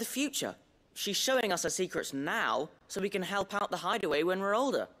 hairs for the future. She's showing us her secrets now, so we can help out the hideaway when we're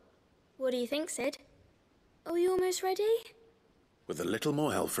older. What do you think, Sid? Are we almost ready? With a little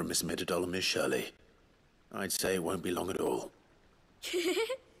more help from Miss Midadol and Miss Shirley, I'd say it won't be long at all.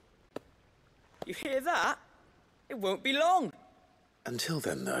 You hear that? It won't be long. Until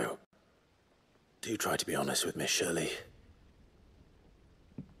then, though, do try to be honest with Miss Shirley.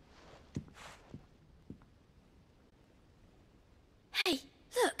 Hey,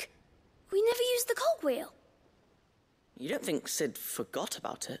 look! We never used the cogwheel. You don't think Sid forgot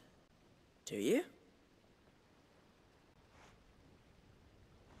about it, do you?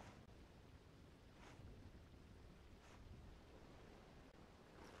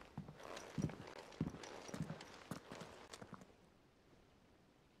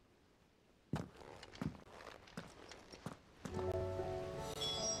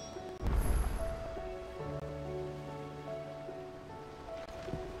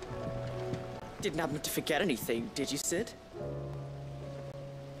 Didn't happen to forget anything, did you, Sid?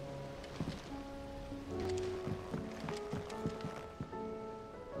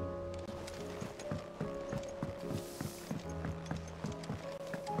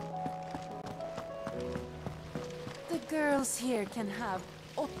 The girls here can have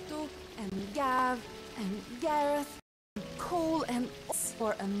Otto and Gav and Gareth and Cole and us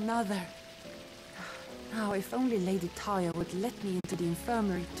for another. Now, if only Lady Taya would let me into the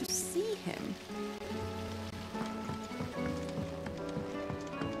infirmary to see him.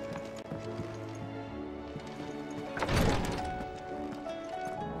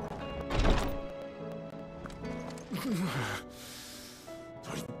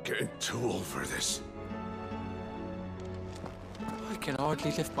 I'm getting too old for this. I can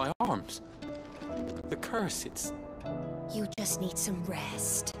hardly lift my arms. The curse, it's... You just need some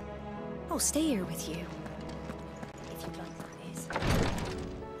rest. I'll stay here with you. If you'd like, that is.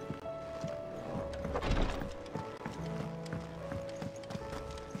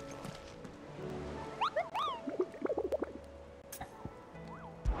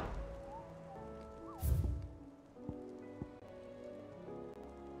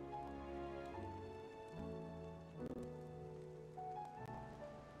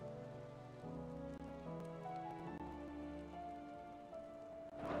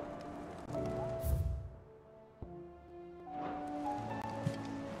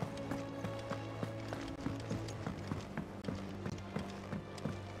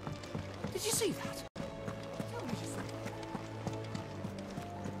 Did you see that?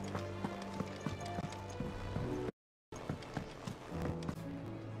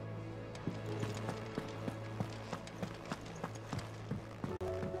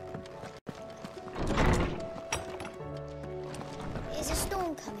 Is a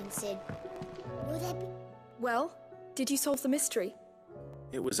storm coming, Sid? Will there be... Well, did you solve the mystery?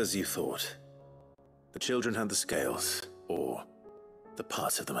 It was as you thought. The children had the scales, or the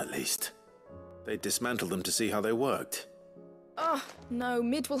parts of them at least. They dismantled them to see how they worked. Oh, no,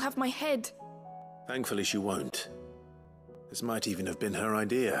 Mid will have my head. Thankfully she won't. This might even have been her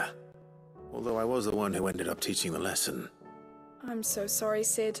idea. Although I was the one who ended up teaching the lesson. I'm so sorry,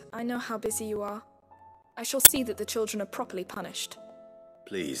 Sid. I know how busy you are. I shall see that the children are properly punished.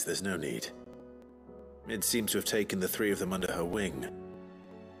 Please, there's no need. Mid seems to have taken the three of them under her wing.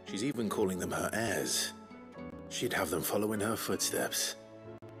 She's even calling them her heirs. She'd have them follow in her footsteps.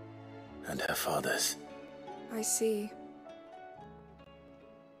 And her father's. I see.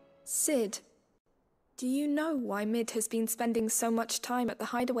 Sid, do you know why Mid has been spending so much time at the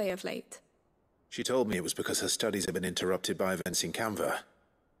hideaway of late? She told me it was because her studies have been interrupted by events in Canva.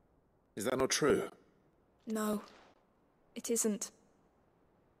 Is that not true? No, it isn't.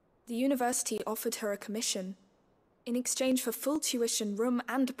 The university offered her a commission. In exchange for full tuition, room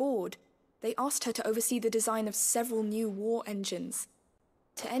and board, they asked her to oversee the design of several new war engines.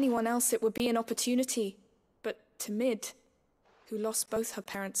 To anyone else it would be an opportunity, but to Mid, who lost both her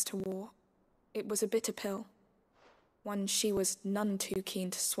parents to war, it was a bitter pill. One she was none too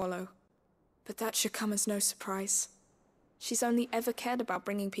keen to swallow. But that should come as no surprise. She's only ever cared about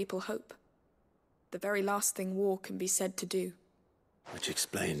bringing people hope. The very last thing war can be said to do. Which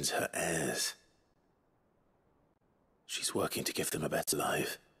explains her heirs. She's working to give them a better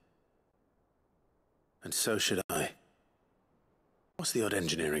life. And so should I. What's the odd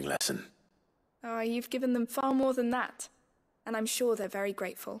engineering lesson? Oh, you've given them far more than that. And I'm sure they're very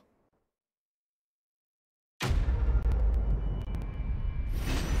grateful.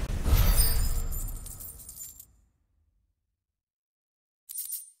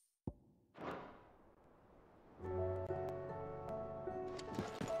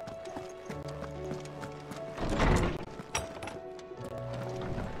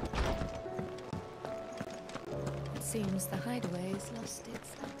 Seems the hideaway has lost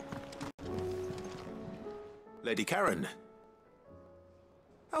its... Lady Karen.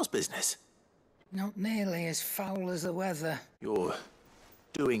 How's business? Not nearly as foul as the weather. You're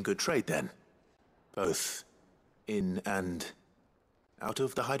doing good trade then? Both in and out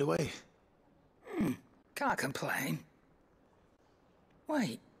of the hideaway? Can't complain.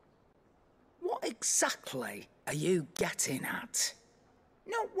 Wait. What exactly are you getting at?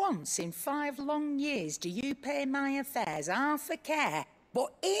 Not once in 5 long years do you pay my affairs half a care.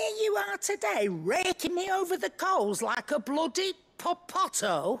 But here you are today, raking me over the coals like a bloody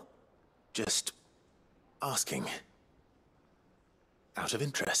popoto. Just asking. Out of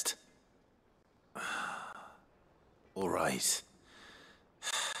interest. All right.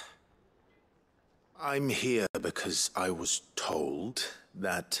 I'm here because I was told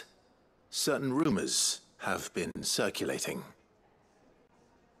that certain rumors have been circulating.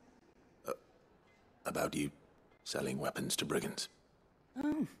 about you selling weapons to brigands.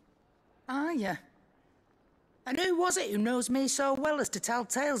 Oh, are you? And who was it who knows me so well as to tell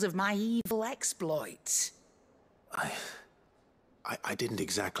tales of my evil exploits? I didn't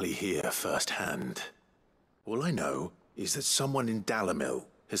exactly hear firsthand. All I know is that someone in Dalimil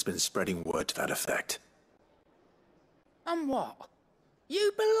has been spreading word to that effect. And what?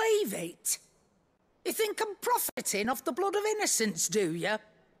 You believe it? You think I'm profiting off the blood of innocents, do you?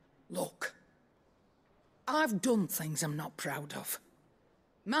 Look, I've done things I'm not proud of.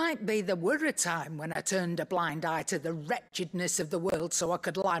 Might be there were a time when I turned a blind eye to the wretchedness of the world so I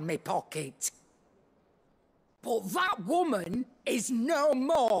could line my pocket. But that woman is no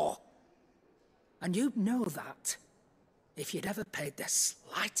more. And you'd know that if you'd ever paid the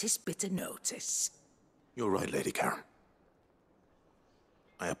slightest bit of notice. You're right, Lady Karen.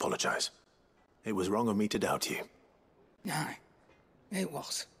 I apologize. It was wrong of me to doubt you. Aye, it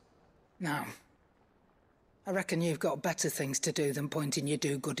was. Now, I reckon you've got better things to do than pointing your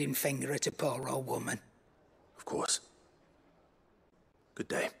do-gooding finger at a poor old woman. Of course. Good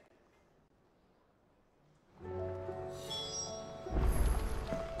day.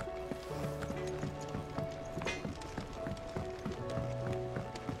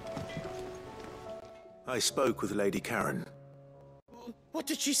 I spoke with Lady Karen. What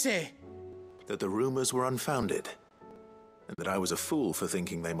did she say? That the rumors were unfounded, and that I was a fool for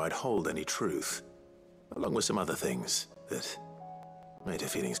thinking they might hold any truth, along with some other things that made her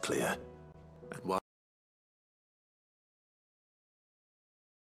feelings clear. And while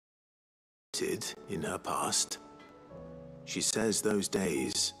in her past, she says those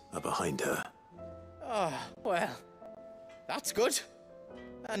days are behind her. Oh, well, that's good.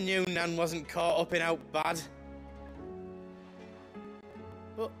 I knew Nan wasn't caught up in out bad.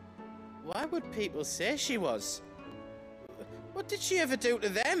 But why would people say she was? What did she ever do to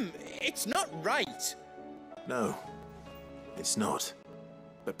them? It's not right. No, it's not.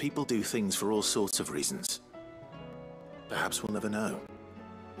 But people do things for all sorts of reasons. Perhaps we'll never know.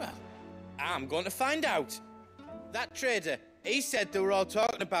 Well, I'm going to find out. That trader, he said they were all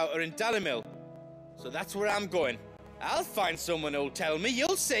talking about her in Dalimil. So that's where I'm going. I'll find someone who'll tell me,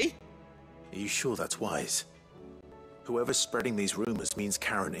 you'll see. Are you sure that's wise? Whoever's spreading these rumors means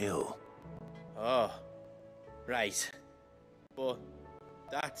Karen ill. Oh, right. But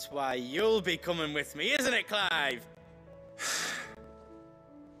that's why you'll be coming with me, isn't it, Clive?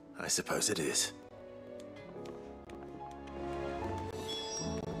 I suppose it is.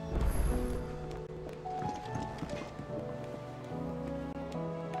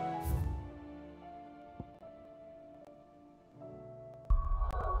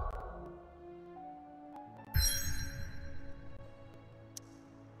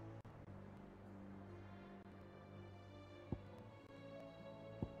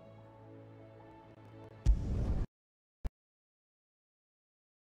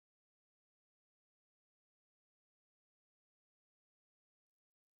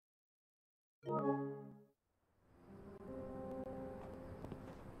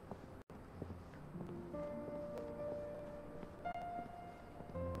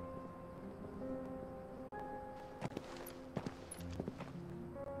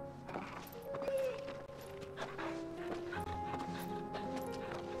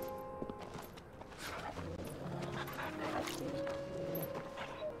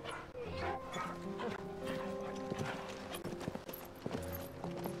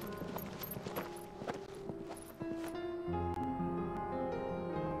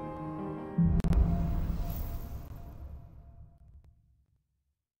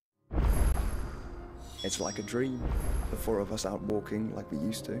 It's like a dream. The four of us out walking like we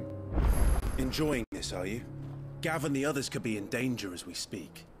used to. Enjoying this, are you? Gav and the others could be in danger as we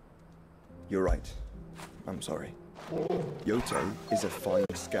speak. You're right. I'm sorry. Yote is a fine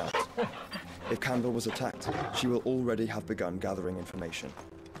scout. If Candle was attacked, she will already have begun gathering information.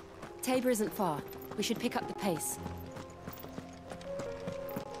 Tabor isn't far. We should pick up the pace.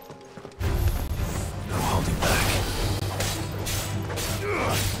 No holding back.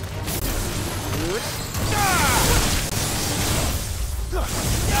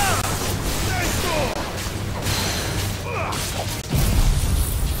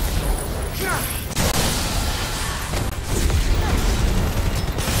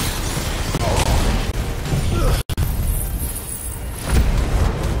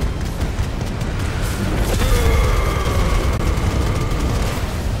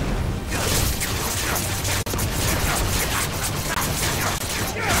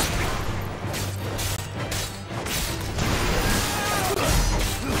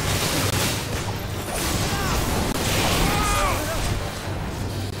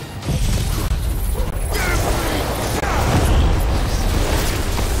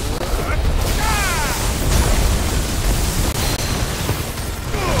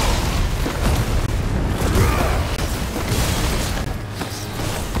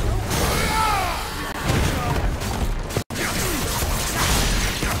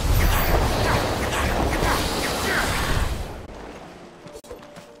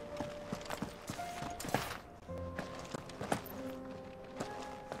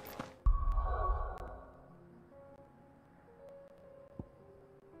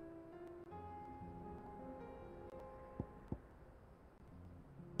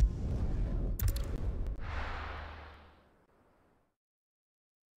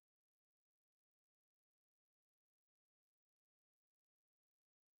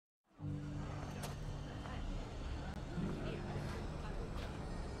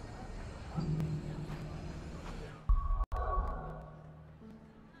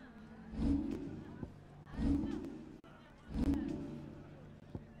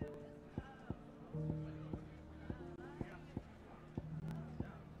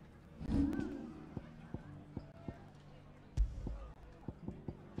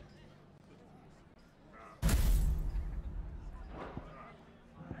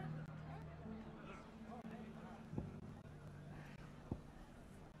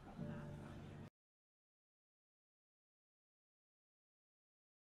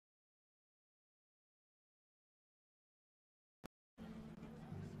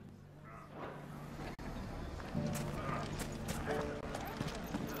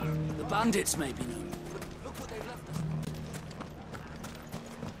 bandits maybe no.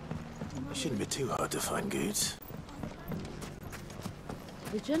 It shouldn't be too hard to find goods.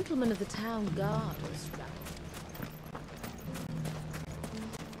 The gentleman of the town guard was strapped.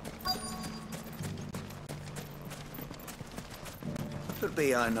 Could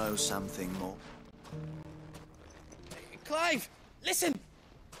be I know something more. Clive, listen!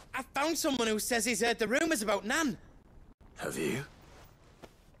 I found someone who says he's heard the rumours about Nan. Have you?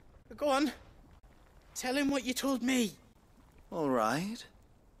 Go on. Tell him what you told me. All right.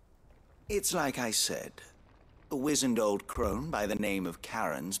 It's like I said. A wizened old crone by the name of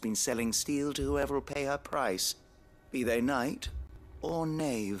Karen's been selling steel to whoever will pay her price, be they knight or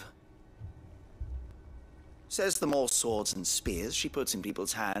knave. Says the more swords and spears she puts in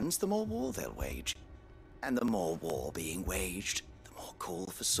people's hands, the more war they'll wage. And the more war being waged, the more call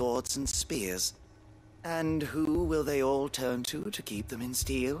for swords and spears. And who will they all turn to keep them in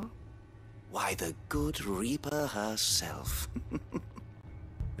steel? Why, the good Reaper herself.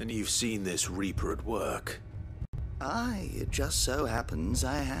 And you've seen this Reaper at work? Aye, it just so happens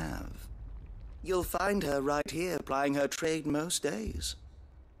I have. You'll find her right here plying her trade most days.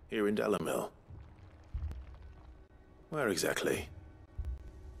 Here in Dalimil? Where exactly?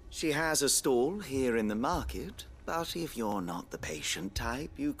 She has a stall here in the market, but if you're not the patient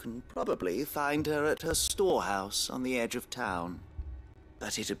type, you can probably find her at her storehouse on the edge of town.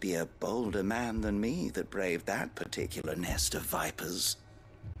 But it'd be a bolder man than me that braved that particular nest of vipers.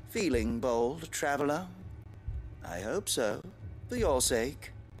 Feeling bold, traveler? I hope so, for your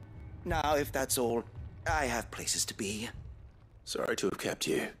sake. Now, if that's all, I have places to be. Sorry to have kept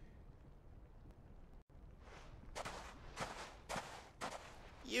you.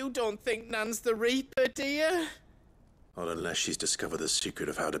 You don't think Nan's the Reaper, do you? Not unless she's discovered the secret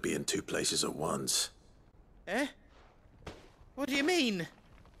of how to be in two places at once. Eh? What do you mean?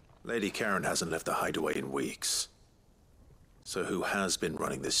 Lady Karen hasn't left the hideaway in weeks. So who has been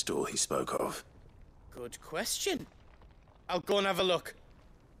running this stall he spoke of? Good question. I'll go and have a look.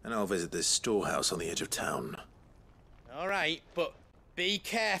 And I'll visit this storehouse on the edge of town. All right, but be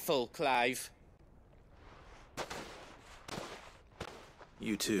careful, Clive.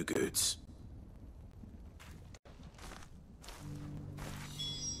 You too, Goods.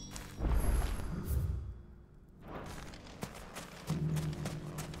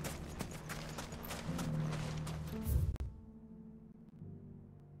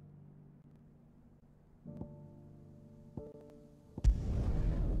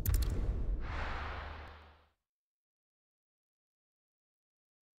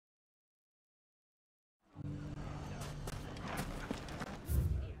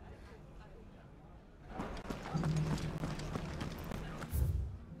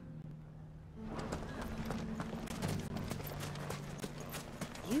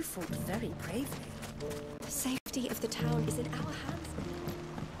 You fought very bravely. The safety of the town is in our hands.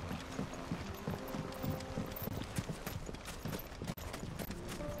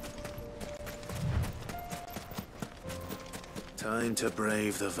 Time to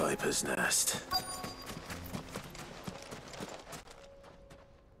brave the Viper's Nest.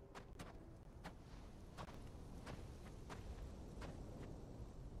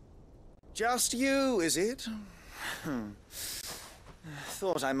 Just you, is it?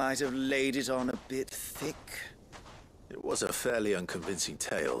 Thought I might have laid it on a bit thick. It was a fairly unconvincing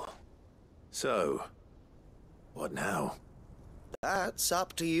tale. So, what now? That's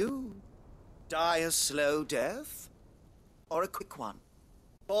up to you. Die a slow death, or a quick one.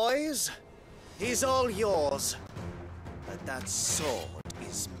 Boys, he's all yours. But that sword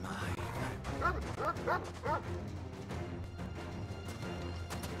is mine.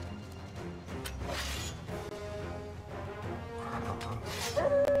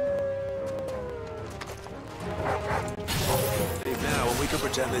 Leave now and we can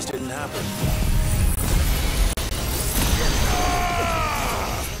pretend this didn't happen.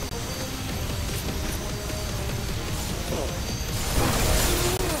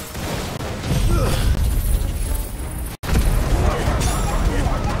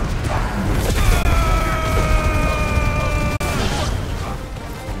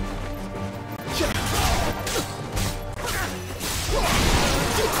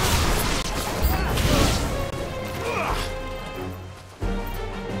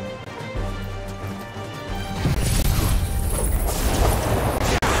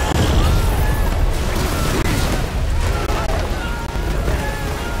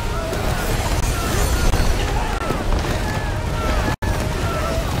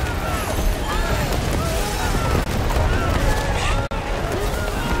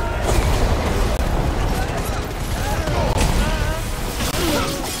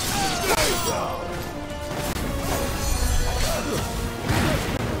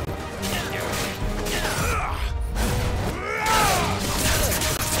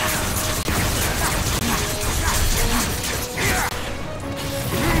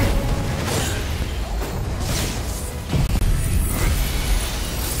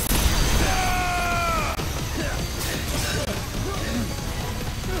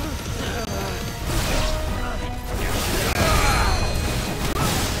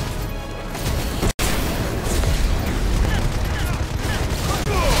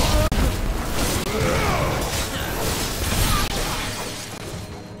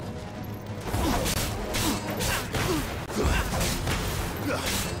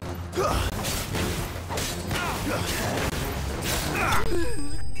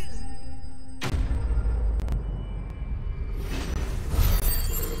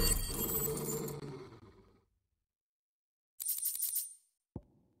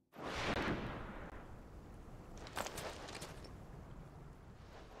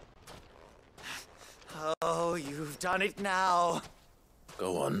 Oh, you've done it now.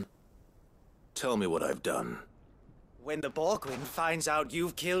 Go on. Tell me what I've done. When the Borgwyn finds out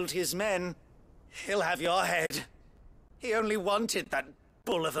you've killed his men, he'll have your head. He only wanted that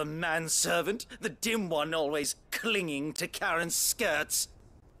bull of a manservant, the dim one always clinging to Karen's skirts.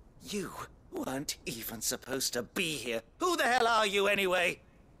 You weren't even supposed to be here. Who the hell are you, anyway?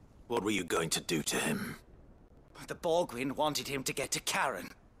 What were you going to do to him? The Borgwyn wanted him to get to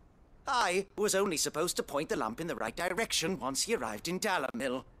Karen. I was only supposed to point the lamp in the right direction once he arrived in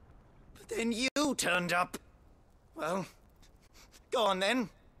Dalamil. But then you turned up. Well, go on then.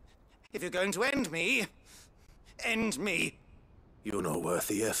 If you're going to end me, end me. You're not worth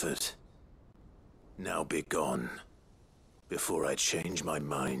the effort. Now be gone, before I change my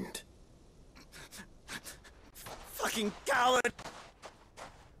mind. Fucking coward!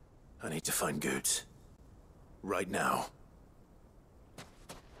 I need to find Goods. Right now.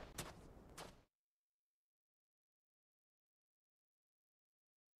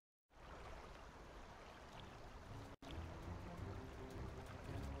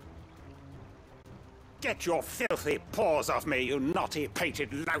 Get your filthy paws off me, you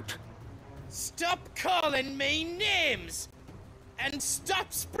naughty-pated lout! Stop calling me names! And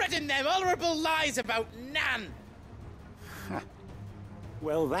stop spreading them horrible lies about Nan!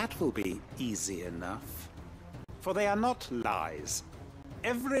 Well, that will be easy enough. For they are not lies.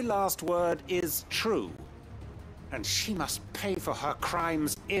 Every last word is true. And she must pay for her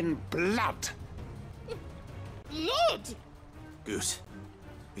crimes in blood. Blood? Good.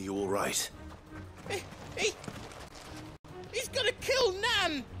 Are you all right? He's gonna kill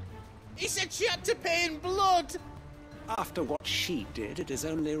Nan! He said she had to pay in blood! After what she did, it is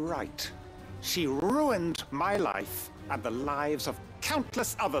only right. She ruined my life and the lives of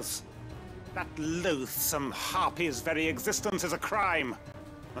countless others. That loathsome harpy's very existence is a crime,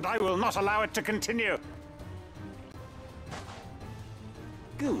 and I will not allow it to continue.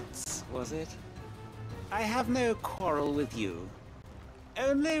 Goods, was it? I have no quarrel with you.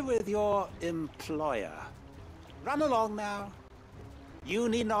 Only with your employer. Run along now. You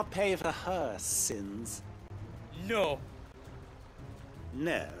need not pay for her sins. No.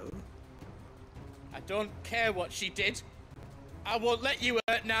 No? I don't care what she did. I won't let you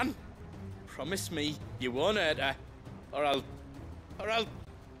hurt Nan. Promise me you won't hurt her, or I'll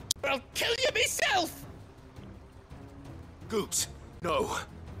kill you myself! Goods, no.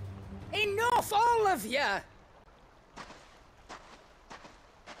 Enough, all of you!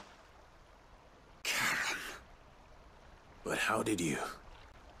 But how did you?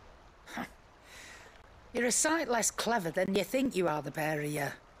 You're a sight less clever than you think you are, the pair of you.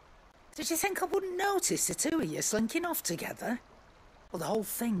 Did you think I wouldn't notice the two of you slinking off together? Well, the whole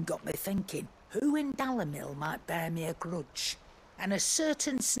thing got me thinking, who in Dalamil might bear me a grudge? And a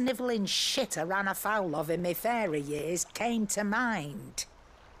certain snivelling shit I ran afoul of in my fairy years came to mind.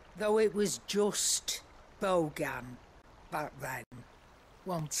 Though it was just Bogan back then,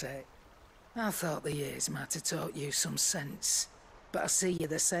 wasn't it? I thought the years might have taught you some sense. But I see you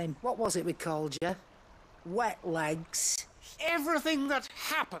the same. What was it we called you? Wet legs. Everything that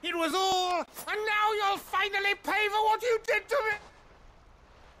happened, it was all, and now you'll finally pay for what you did to me!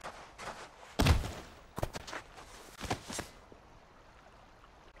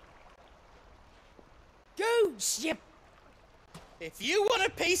 Goose, you... If you want a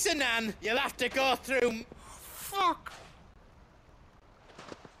piece of Nan, you'll have to go through... Fuck!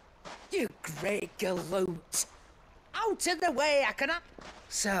 You great galoot. Out of the way, I cannot...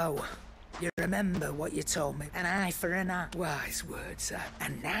 So, you remember what you told me? An eye for an eye. Wise words, sir.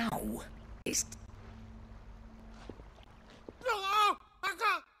 And now, it's...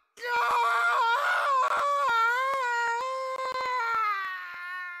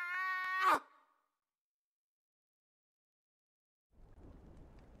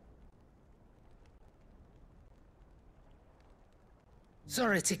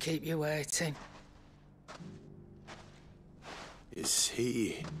 Sorry to keep you waiting. Is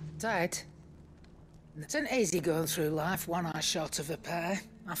he... Dead? It's an easy going through life, one eye short of a pair.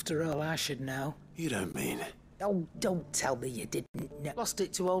 After all, I should know. You don't mean... Oh, don't tell me you didn't know. Lost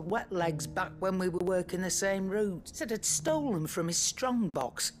it to old Wet Legs back when we were working the same route. Said I'd stolen from his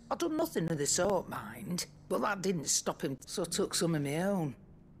strongbox. I'd done nothing of the sort, mind. But that didn't stop him, so I took some of my own.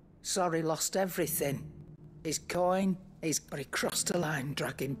 Sorry, lost everything. His coin, but he crossed a line,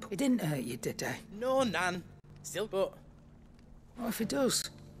 dragging... He didn't hurt you, did he? No, Nan. Still, but... What if he does?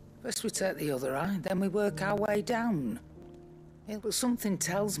 First we take the other eye, then we work our way down. Yeah, but something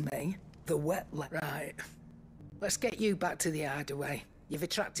tells me the wet leg... Right. Let's get you back to the hideaway. You've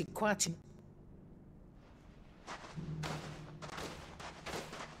attracted quite a...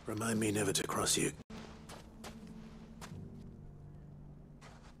 Remind me never to cross you.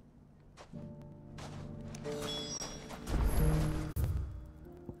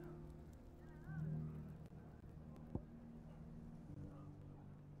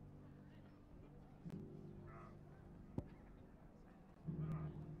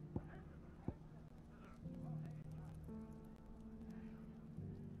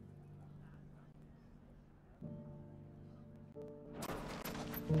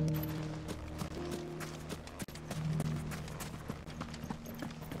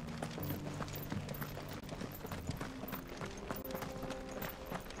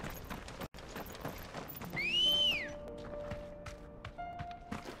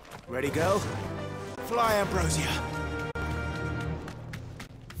 Ready, girl? Fly, Ambrosia.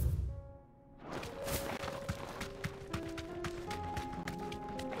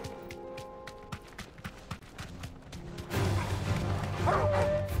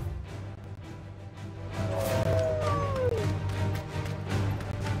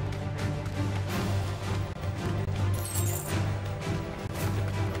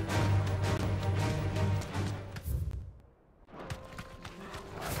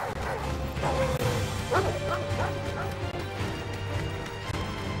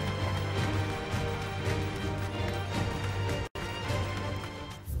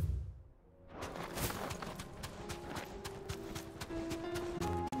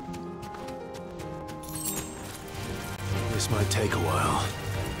 This might take a while.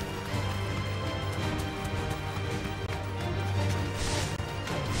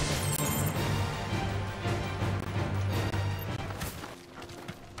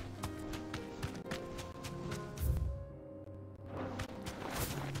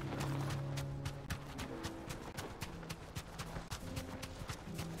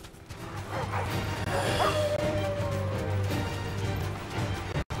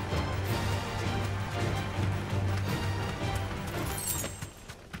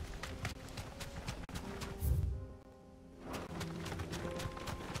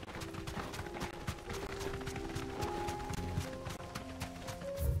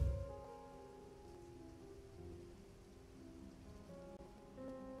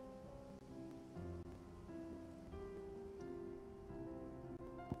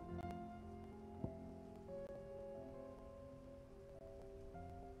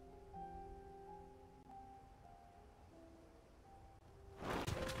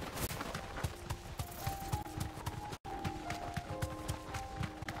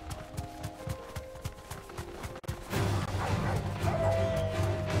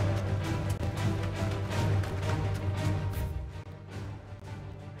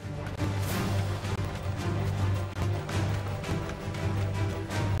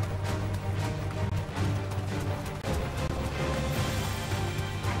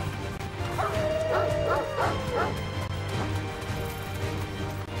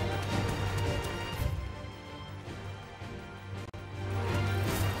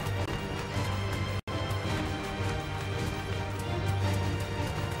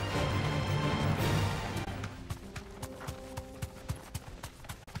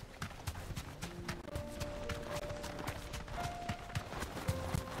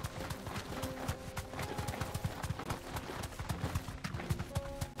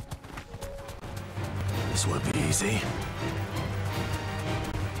 This won't be easy.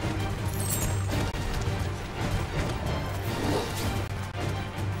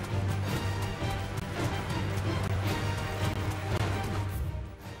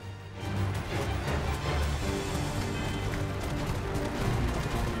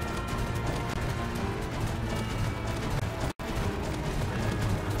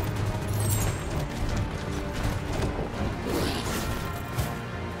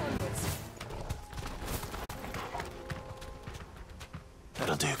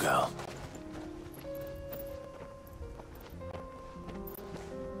 That'll do, girl.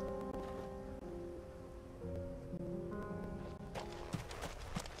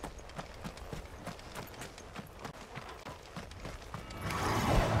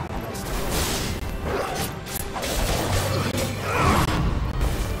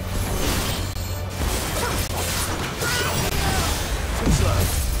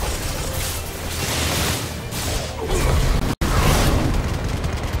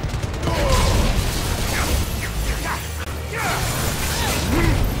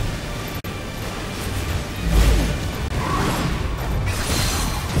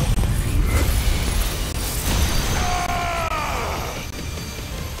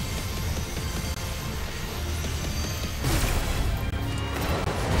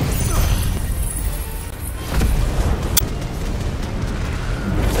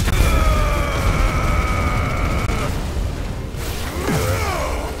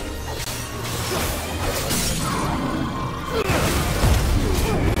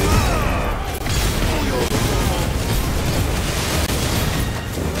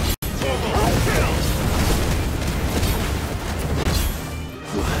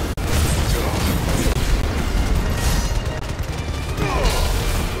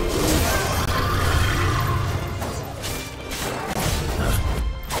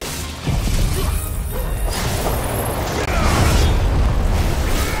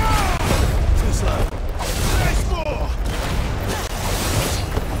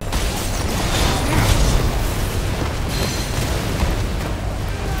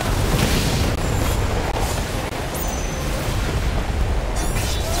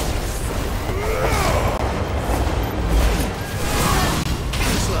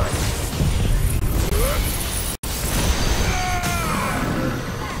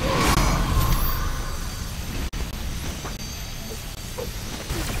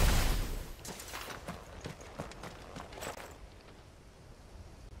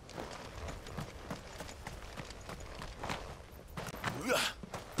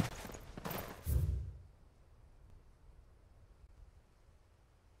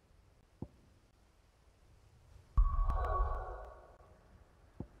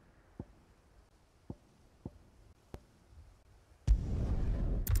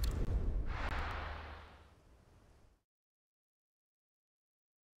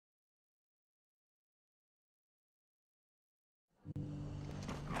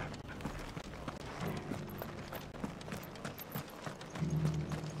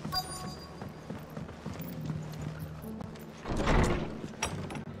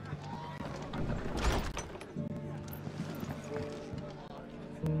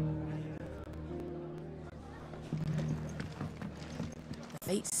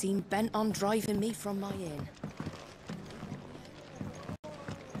 Fate seemed bent on driving me from my inn.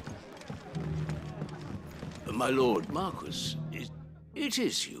 My lord Marquis, it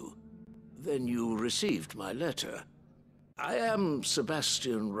is you. Then you received my letter. I am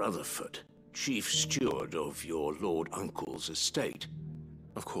Sebastian Rutherford, chief steward of your lord uncle's estate.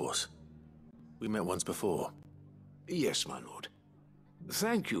 Of course. We met once before. Yes, my lord.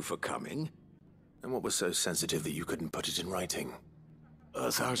 Thank you for coming. And what was so sensitive that you couldn't put it in writing?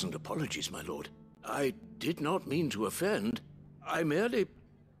 1,000 apologies, my lord. I did not mean to offend. I merely...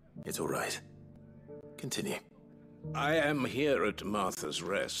 It's all right. Continue. I am here at Martha's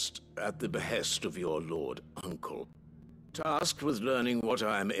Rest, at the behest of your lord uncle, tasked with learning what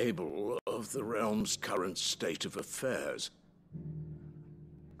I am able of the realm's current state of affairs.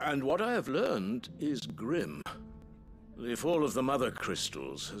 And what I have learned is grim. The fall of the Mother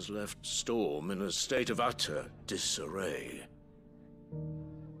Crystals has left Storm in a state of utter disarray.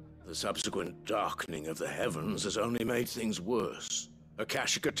 The subsequent darkening of the heavens has only made things worse.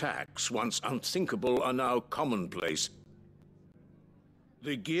 Akashic attacks, once unthinkable, are now commonplace.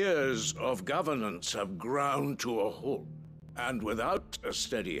 The gears of governance have ground to a halt, and without a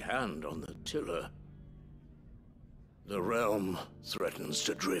steady hand on the tiller, the realm threatens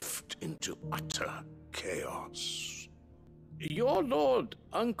to drift into utter chaos. Your lord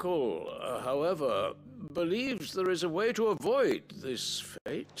uncle, however, believes there is a way to avoid this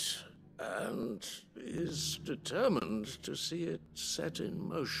fate, and is determined to see it set in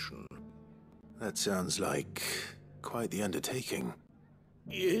motion. That sounds like quite the undertaking.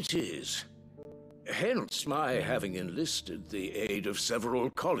 It is. Hence my having enlisted the aid of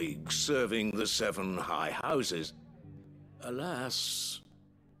several colleagues serving the 7 high houses. Alas,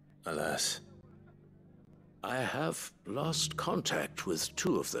 I have lost contact with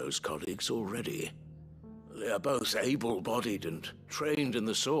 2 of those colleagues already. They are both able-bodied and trained in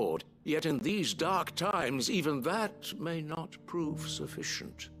the sword, yet in these dark times, even that may not prove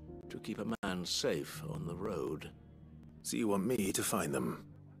sufficient to keep a man safe on the road. So you want me to find them?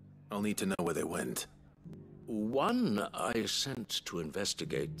 I'll need to know where they went. One I sent to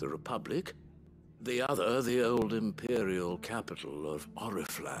investigate the Republic, the other the old Imperial capital of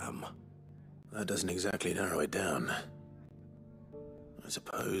Oriflamme. That doesn't exactly narrow it down. I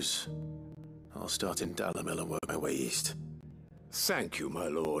suppose I'll start in Dalimil and work my way east. Thank you, my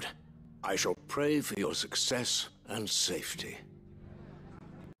lord. I shall pray for your success and safety.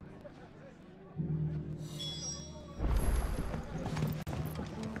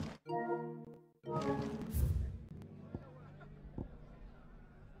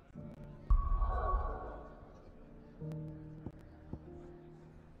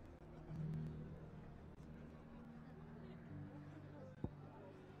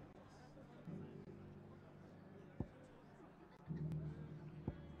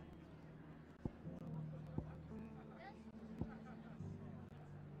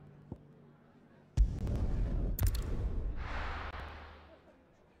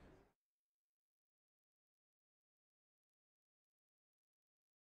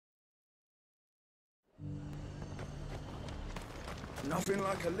 Nothing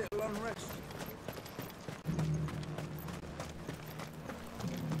like a little unrest.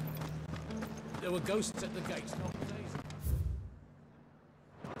 There were ghosts at the gates, not days.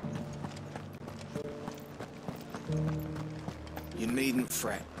 You needn't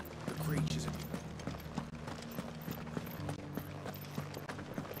fret. The creatures are...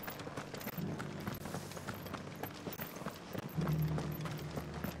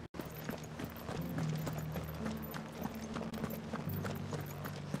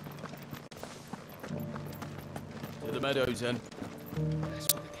 To the meadows, then.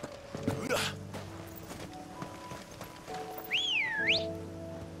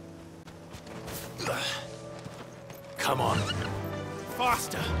 Come on.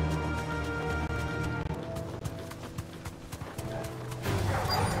 Faster!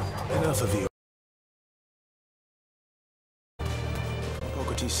 Enough of you.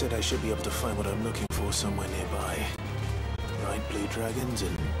 Pockety said I should be able to find what I'm looking for somewhere nearby. Bright blue dragons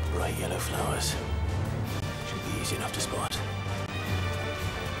and bright yellow flowers. Should be easy enough to spot.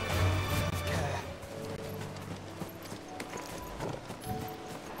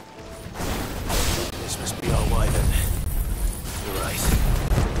 This must be our way then. You're right.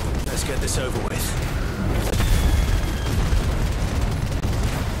 Let's get this over with.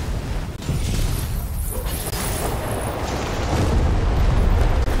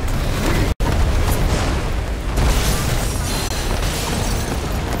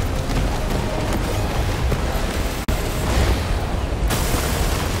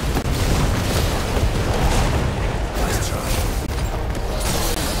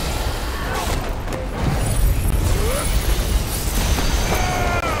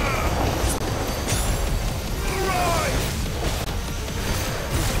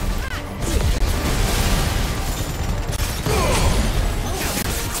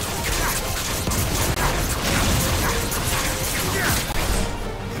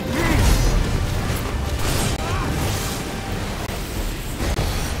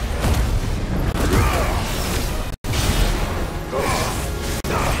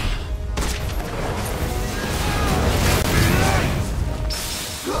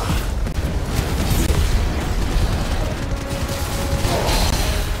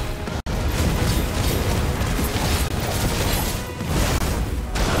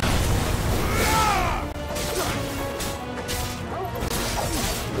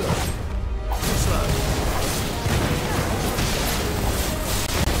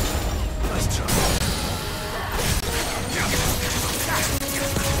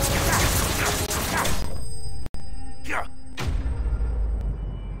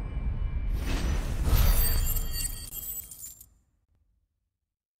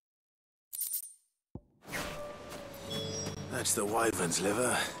 That's the wyvern's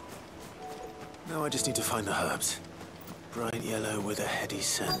liver. Now I just need to find the herbs. Bright yellow with a heady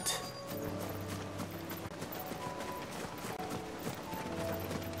scent.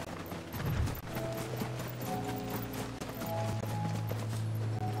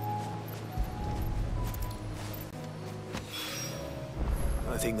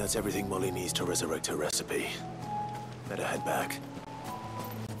 I think that's everything Molly needs to resurrect her recipe. Better head back.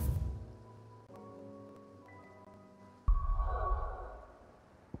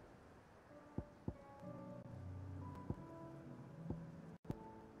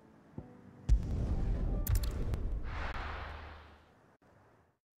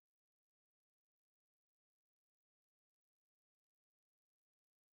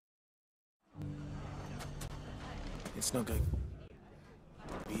 It's not going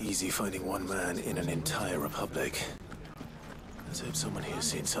to be easy finding one man in an entire republic. Let's hope someone here's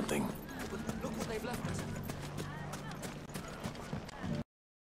seen something. Look what they've left us.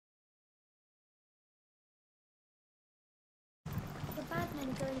 The bad men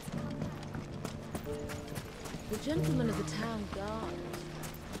are going to come. The gentlemen of the town guard.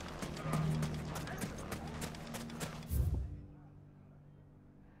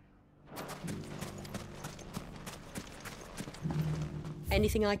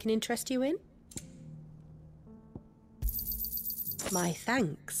 Anything I can interest you in? My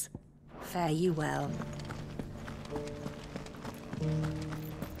thanks. Fare you well.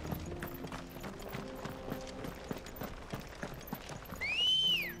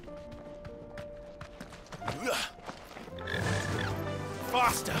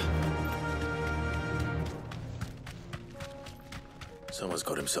 Faster! Someone's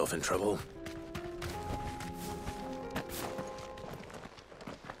got himself in trouble.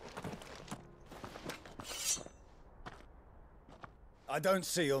 I don't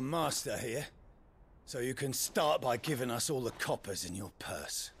see your master here, so you can start by giving us all the coppers in your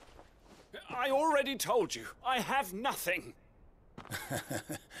purse. I already told you, I have nothing.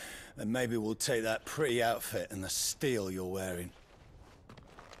 Then maybe we'll take that pretty outfit and the steel you're wearing.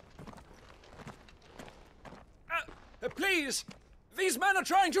 Please! These men are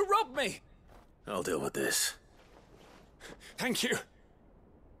trying to rob me! I'll deal with this. Thank you.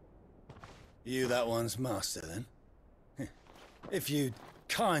 You that one's master, then? If you'd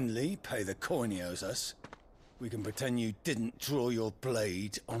kindly pay the coin he owes us, we can pretend you didn't draw your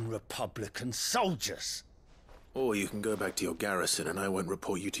blade on Republican soldiers. Or you can go back to your garrison and I won't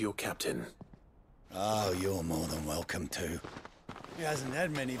report you to your captain. Oh, you're more than welcome to. He hasn't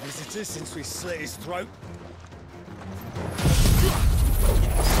had many visitors since we slit his throat.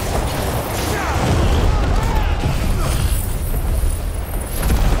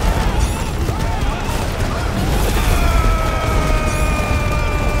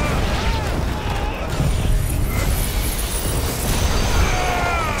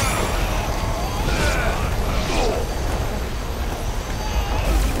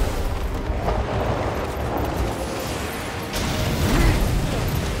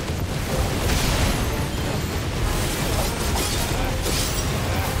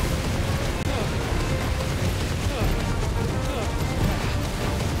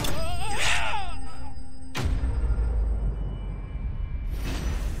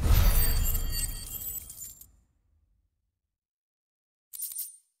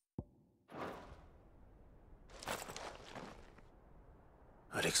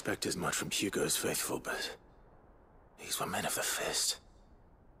 I'd expect as much from Hugo's faithful, but these were men of the fist.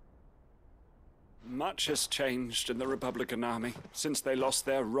 Much has changed in the Republican army since they lost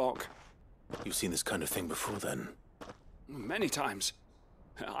their rock. You've seen this kind of thing before, then? Many times.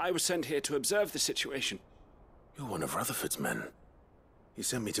 I was sent here to observe the situation. You're one of Rutherford's men. He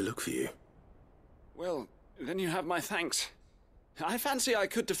sent me to look for you. Well, then you have my thanks. I fancy I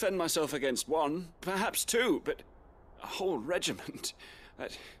could defend myself against one, perhaps two, but a whole regiment...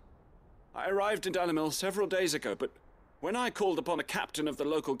 I arrived in Dalimil several days ago, but when I called upon a captain of the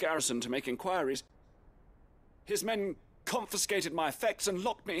local garrison to make inquiries, his men confiscated my effects and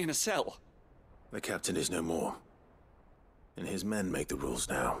locked me in a cell. The captain is no more, and his men make the rules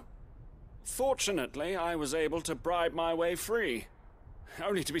now. Fortunately, I was able to bribe my way free,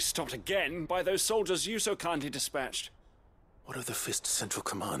 only to be stopped again by those soldiers you so kindly dispatched. What of the Fist Central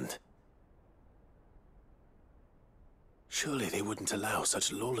Command? Surely they wouldn't allow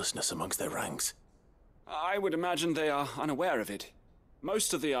such lawlessness amongst their ranks. I would imagine they are unaware of it.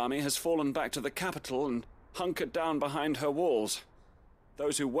 Most of the army has fallen back to the capital and hunkered down behind her walls.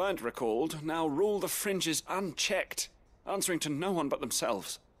 Those who weren't recalled now rule the fringes unchecked, answering to no one but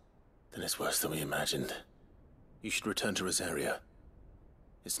themselves. Then it's worse than we imagined. You should return to Rosaria.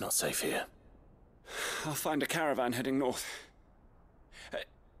 It's not safe here. I'll find a caravan heading north.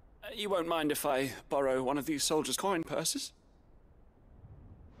 You won't mind if I borrow one of these soldiers' coin purses?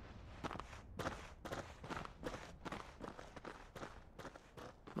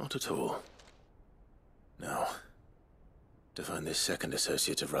 Not at all. Now, to find this second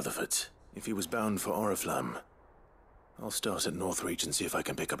associate of Rutherford's. If he was bound for Oriflamme, I'll start at Northreach and see if I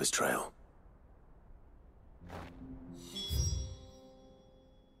can pick up his trail.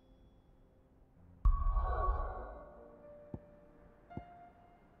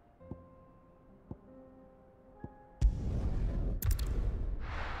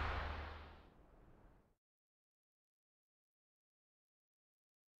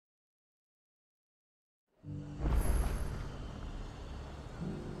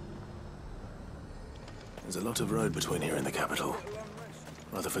 There's a lot of road between here and the capital.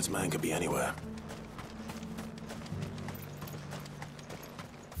 Rutherford's man could be anywhere.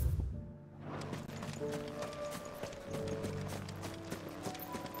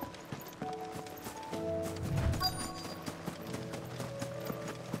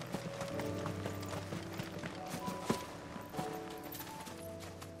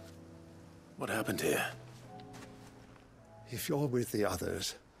 What happened here? If you're with the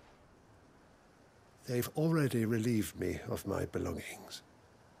others, they've already relieved me of my belongings.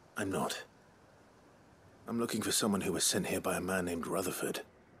 I'm not. I'm looking for someone who was sent here by a man named Rutherford.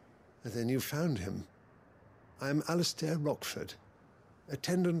 And then you found him. I am Alistair Rockford,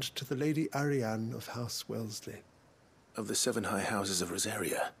 attendant to the Lady Ariane of House Wellesley. Of the 7 high houses of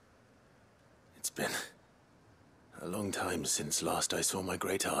Rosaria. It's been a long time since last I saw my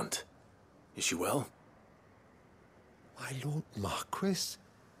great-aunt. Is she well? My Lord Marquis?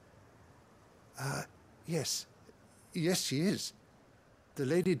 Yes. Yes, she is. The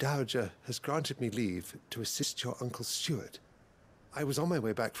Lady Dowager has granted me leave to assist your Uncle Stuart. I was on my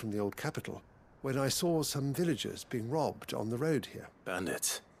way back from the old capital when I saw some villagers being robbed on the road here.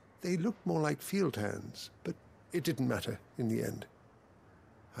 Bandits? They looked more like field hands, but it didn't matter in the end.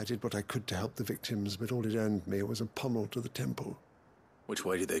 I did what I could to help the victims, but all it earned me was a pommel to the temple. Which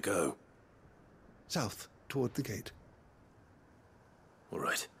way did they go? South, toward the gate. All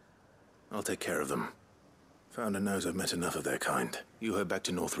right. I'll take care of them. Founder knows I've met enough of their kind. You head back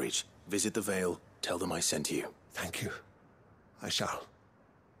to Northreach. Visit the Vale. Tell them I sent you. Thank you. I shall.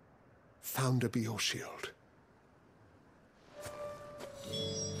 Founder be your shield.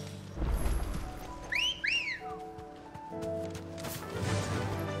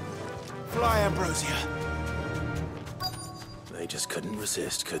 Fly, Ambrosia. They just couldn't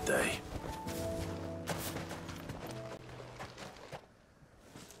resist, could they?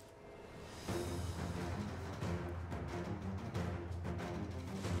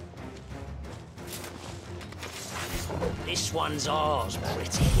 This one's ours,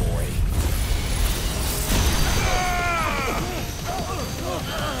 pretty boy.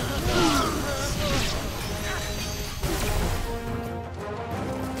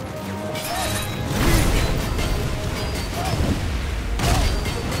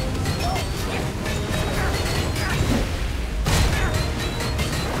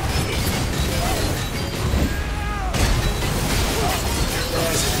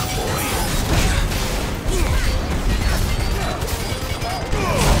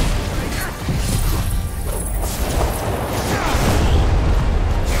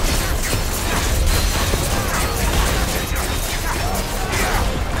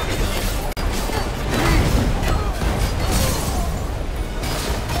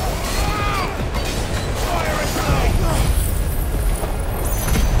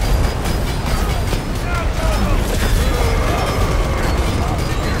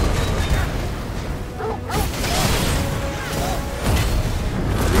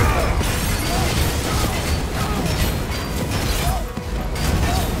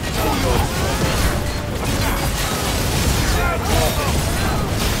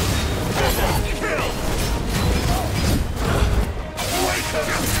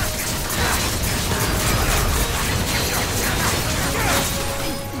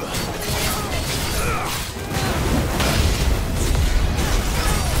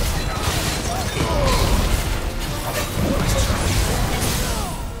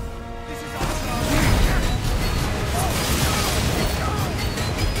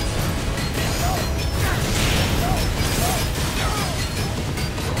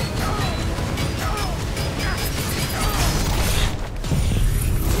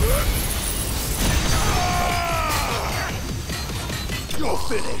 You're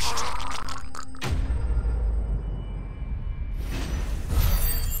finished.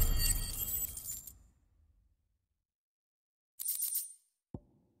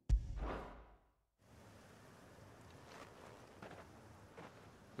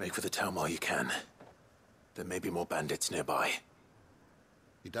 Make for the town while you can. There may be more bandits nearby.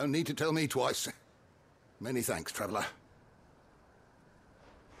 You don't need to tell me twice. Many thanks, traveler.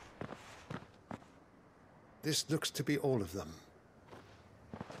 This looks to be all of them.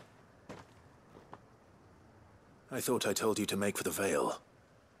 I thought I told you to make for the Vale.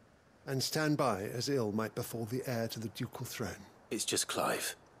 And stand by as ill might befall the heir to the ducal throne. It's just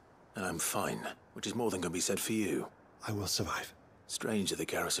Clive. And I'm fine, which is more than can be said for you. I will survive. Strange that the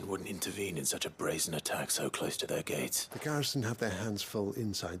garrison wouldn't intervene in such a brazen attack so close to their gates. The garrison have their hands full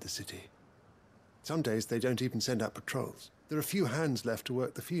inside the city. Some days they don't even send out patrols. There are few hands left to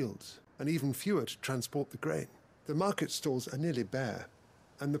work the fields, and even fewer to transport the grain. The market stalls are nearly bare,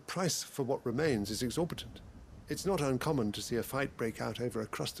 and the price for what remains is exorbitant. It's not uncommon to see a fight break out over a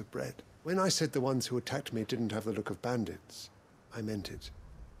crust of bread. When I said the ones who attacked me didn't have the look of bandits, I meant it.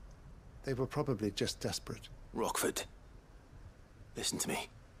 They were probably just desperate. Rockford, listen to me.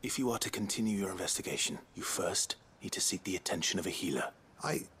 If you are to continue your investigation, you first need to seek the attention of a healer.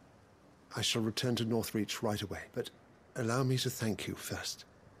 I shall return to Northreach right away, but allow me to thank you first.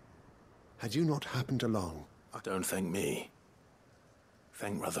 Had you not happened along... Don't thank me.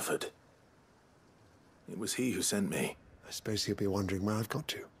 Thank Rutherford. It was he who sent me. I suppose he'll be wondering where I've got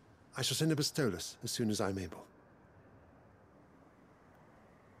to. I shall send a Bastolus as soon as I'm able.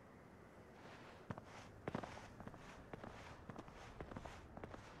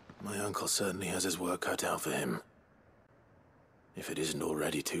 My uncle certainly has his work cut out for him. If it isn't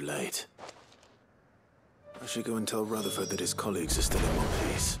already too late. I should go and tell Rutherford that his colleagues are still in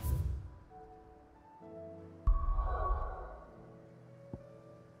one piece.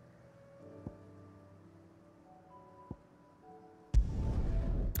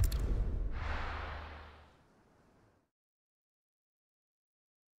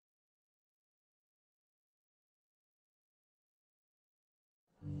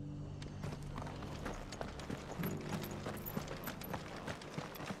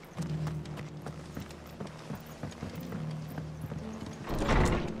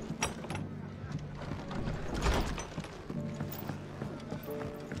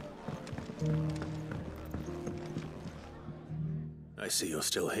 I see you're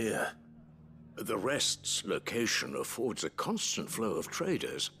still here. The Rest's location affords a constant flow of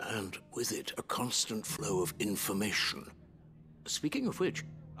traders, and with it, a constant flow of information. Speaking of which,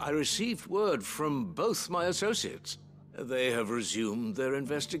 I received word from both my associates. They have resumed their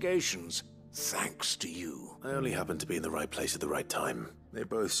investigations, thanks to you. I only happened to be in the right place at the right time. They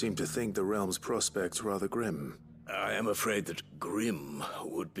both seem to think the realm's prospects rather grim. I am afraid that grim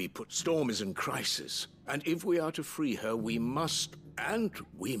would be put. Storm is in crisis, and if we are to free her, we must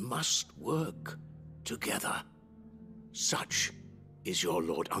work together. Such is your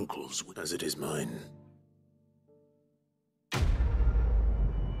Lord Uncle's will. As it is mine.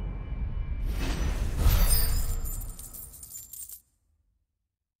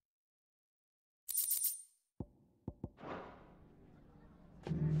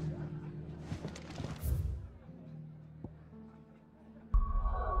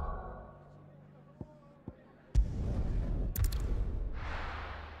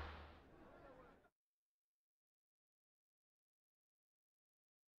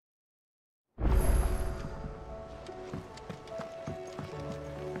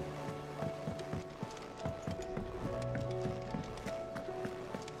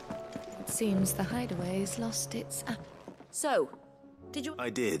 Seems the hideaway's lost its... So, did you...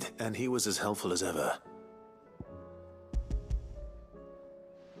 I did, and he was as helpful as ever.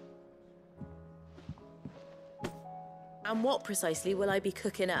 And what precisely will I be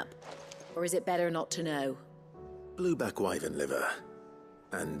cooking up? Or is it better not to know? Blueback wyvern liver.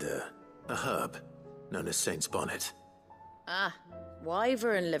 And, a herb known as Saint's Bonnet. Ah,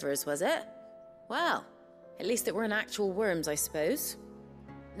 wyvern livers, was it? Well, at least it weren't actual worms, I suppose.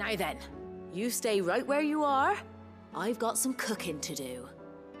 Now then, you stay right where you are. I've got some cooking to do.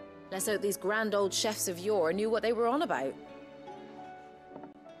 Let's hope these grand old chefs of yore knew what they were on about.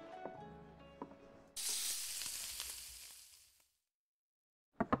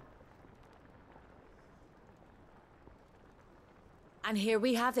 And here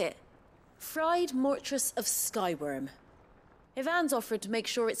we have it. Fried mortress of skyworm. Ivan's offered to make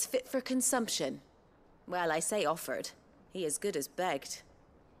sure it's fit for consumption. Well, I say offered. He as good as begged.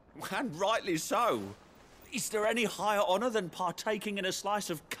 And rightly so. Is there any higher honor than partaking in a slice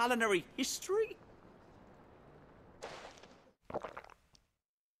of culinary history?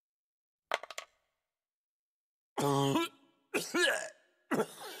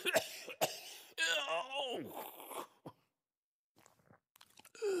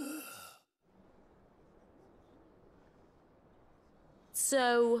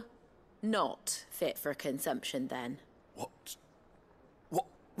 So, not fit for consumption then? What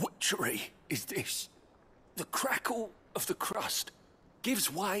witchery is this? The crackle of the crust gives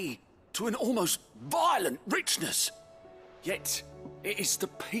way to an almost violent richness. Yet, it is the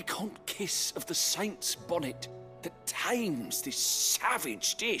piquant kiss of the saint's bonnet that tames this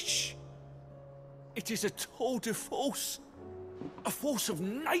savage dish. It is a tour de force, a force of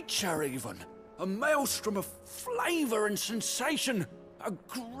nature even, a maelstrom of flavour and sensation, a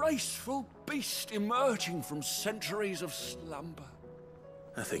graceful beast emerging from centuries of slumber.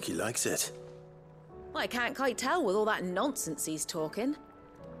 I think he likes it. Well, I can't quite tell with all that nonsense he's talking,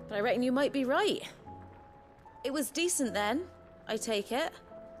 but I reckon you might be right. It was decent then, I take it.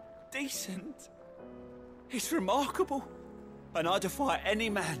 Decent? It's remarkable. And I defy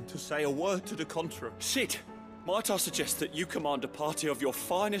any man to say a word to the contrary. Sid, might I suggest that you command a party of your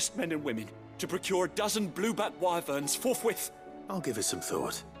finest men and women to procure a dozen blueback wyverns forthwith? I'll give it some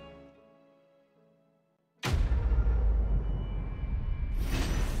thought.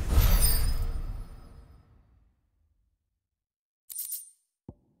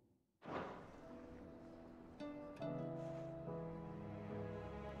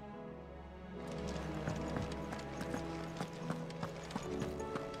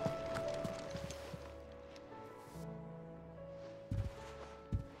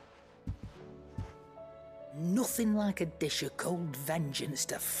 Nothing like a dish of cold vengeance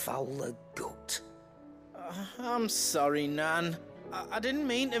to foul the gut. I'm sorry, Nan. I didn't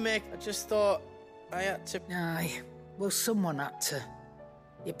mean to make... I just thought I had to... Aye, well, someone had to.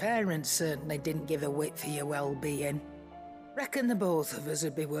 Your parents certainly didn't give a whit for your well-being. Reckon the both of us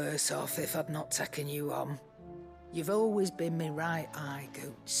would be worse off if I'd not taken you on. You've always been me right eye,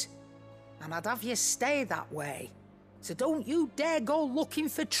 Goots. And I'd have you stay that way. So don't you dare go looking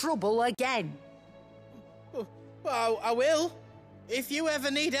for trouble again. Well, I will. If you ever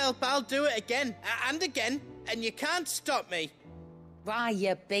need help, I'll do it again and again, and you can't stop me. Why,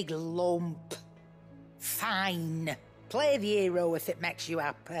 you big lump. Fine. Play the hero if it makes you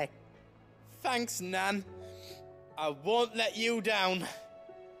happy. Thanks, Nan. I won't let you down.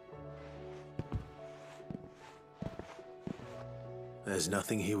 There's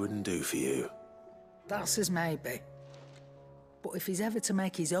nothing he wouldn't do for you. That's as maybe. But if he's ever to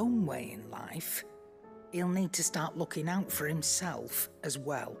make his own way in life, he'll need to start looking out for himself as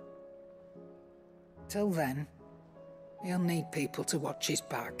well. Till then, he'll need people to watch his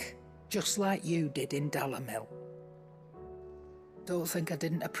back, just like you did in Dalamil. Don't think I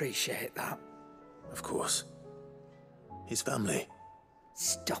didn't appreciate that. Of course. His family.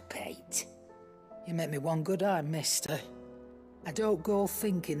 Stop it. You make me one good eye, mister. I don't go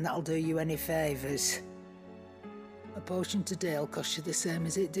thinking that'll do you any favours. A potion today'll cost you the same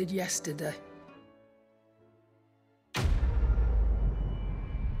as it did yesterday.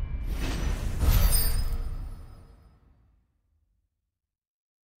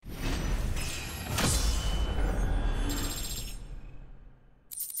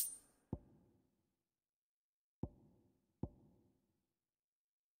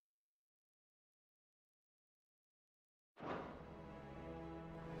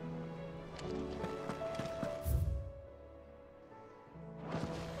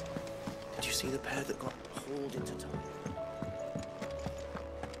 Did you see the pair that got hauled into town?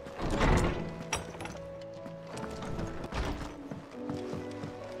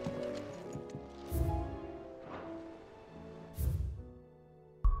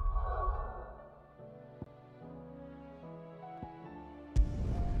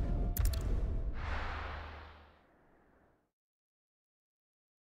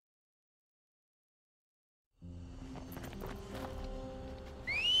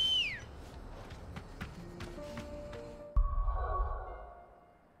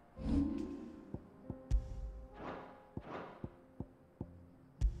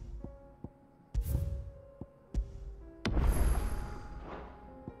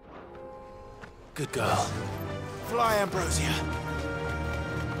 Good girl. Fly, Ambrosia.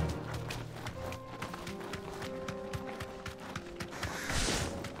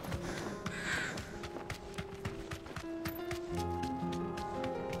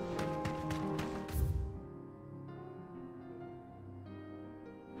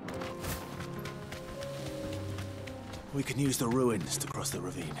 We can use the ruins to cross the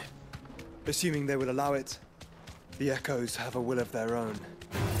ravine. Assuming they will allow it, the Echoes have a will of their own.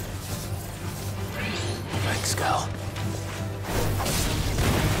 Thanks, Gal.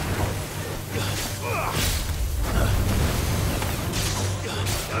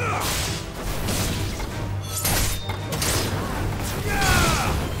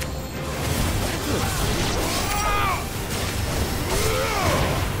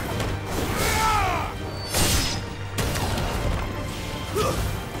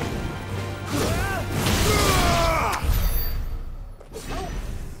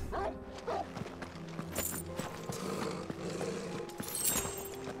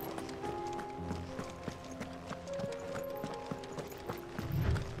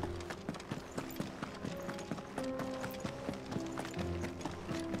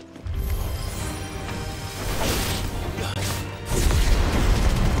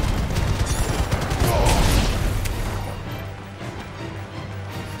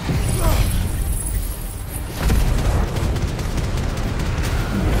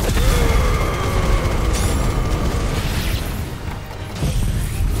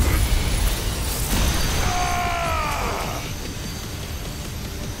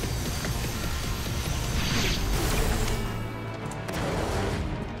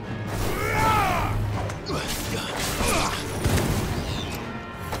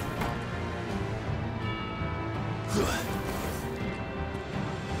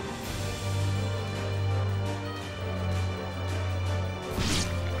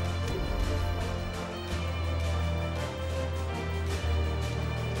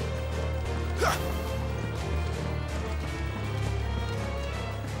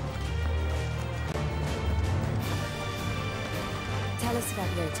 us about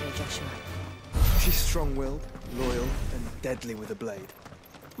Yote, Joshua. She's strong-willed, loyal, and deadly with a blade.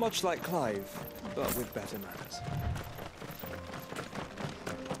 Much like Clive, but with better manners.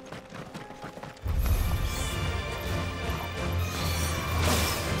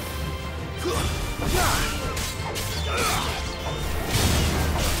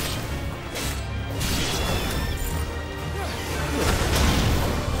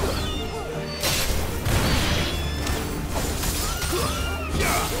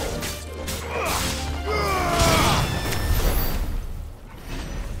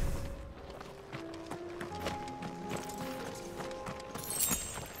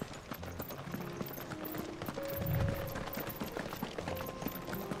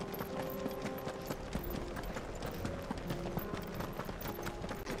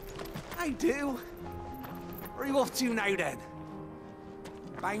 I do. Where are you off to now, then?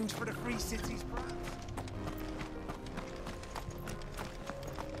 Bound for the Free Cities, perhaps?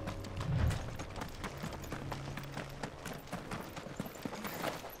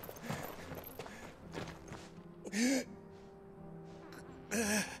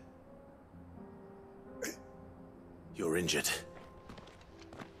 You're injured.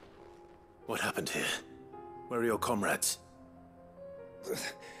 What happened here? Where are your comrades?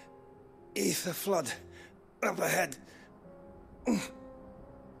 Ether flood. Up ahead.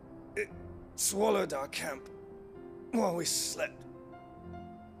 It swallowed our camp while we slept.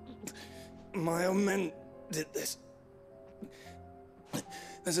 My own men did this.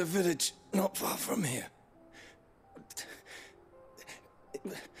 There's a village not far from here.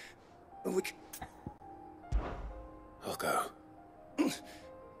 I'll go.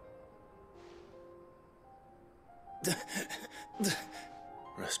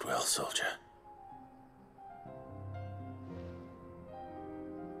 Rest well, soldier.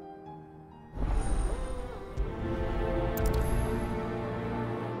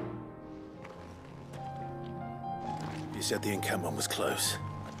 You said the encampment was close.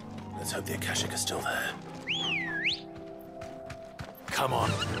 Let's hope the Akashic are still there. Come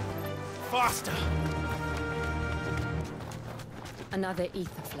on. Faster! Another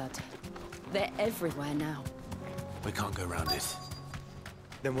ether flood. They're everywhere now. We can't go round it.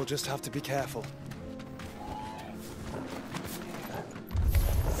 Then we'll just have to be careful.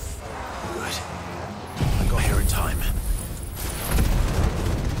 Good. I got here in time.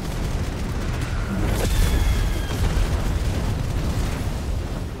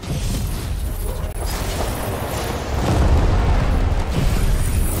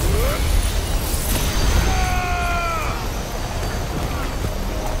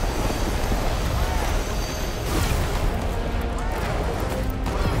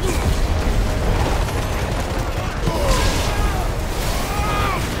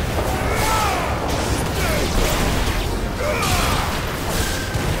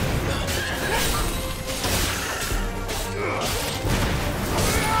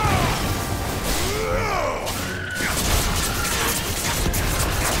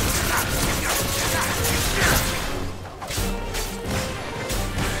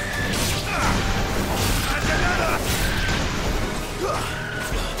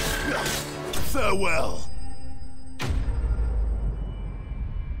 Farewell.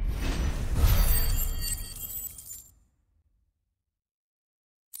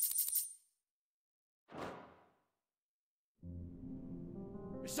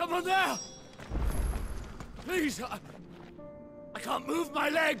 Is someone there? Please, I can't move my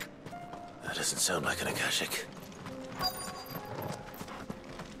leg. That doesn't sound like an Akashic.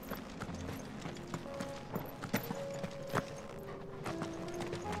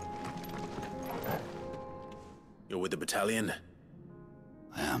 You're with the battalion?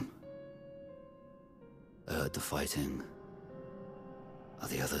 I am. I heard the fighting. Are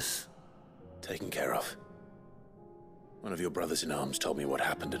the others? Taken care of. One of your brothers in arms told me what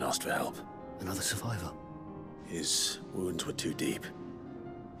happened and asked for help. Another survivor? His wounds were too deep.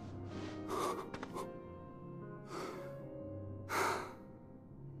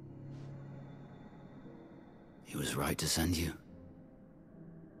 He was right to send you.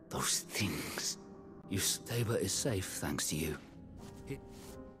 Those things. Tabor is safe thanks to you.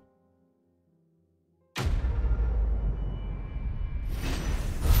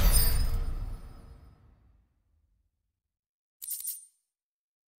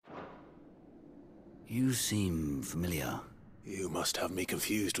 You seem familiar. You must have me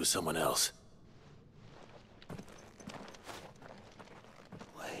confused with someone else.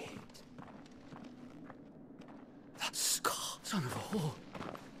 Wait. That scar, son of a whore.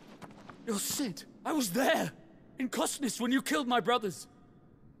 You're Sid. I was there, in Cosnis, when you killed my brothers.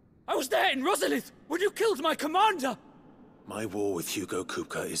 I was there in Rosalith, when you killed my commander. My war with Hugo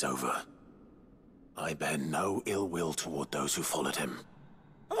Kupka is over. I bear no ill will toward those who followed him.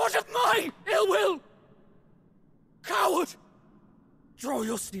 And what of my ill will? Coward! Draw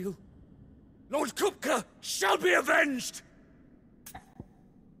your steel. Lord Kupka shall be avenged!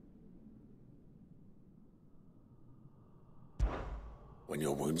 When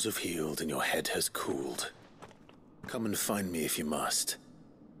your wounds have healed and your head has cooled, come and find me if you must.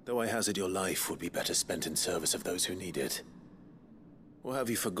 Though I hazard your life would be better spent in service of those who need it. Or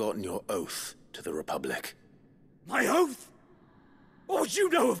have you forgotten your oath to the Republic? My oath? What would you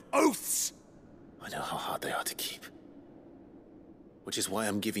know of oaths? I know how hard they are to keep. Which is why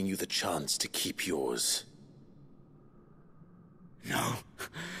I'm giving you the chance to keep yours. No.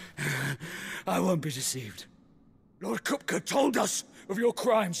 I won't be deceived. Lord Kupka told us of your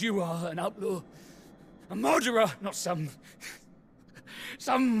crimes. You are an outlaw. A murderer, not some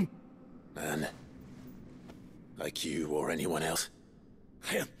Man. Like you or anyone else.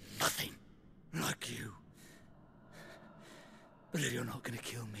 I am nothing like you. But if you're not gonna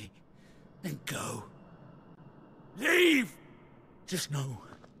kill me, then go. Leave! Just know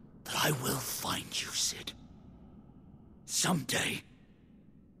that I will find you, Sid. Someday.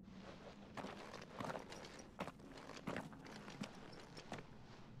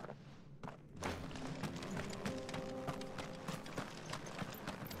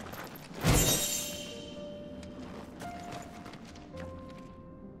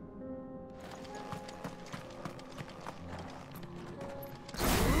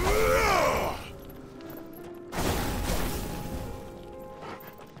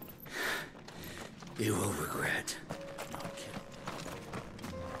 You will regret not killing.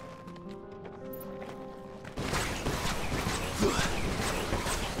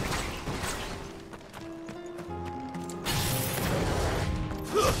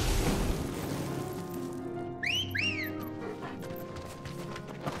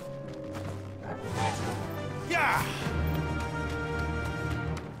 Yeah!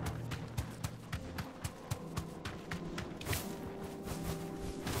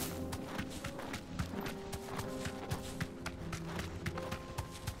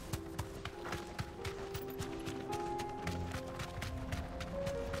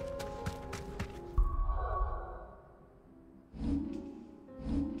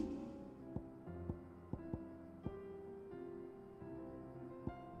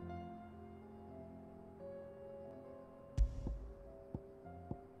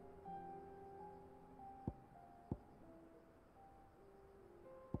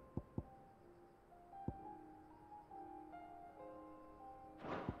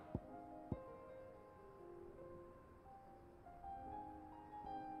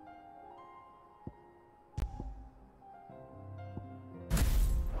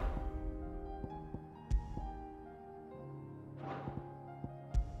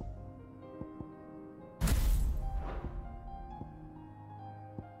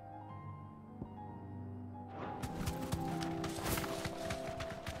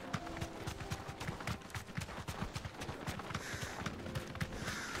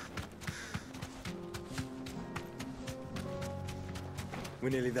 We're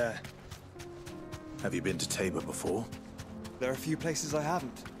nearly there. Have you been to Tabor before? There are a few places I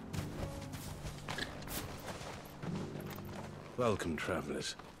haven't. Welcome,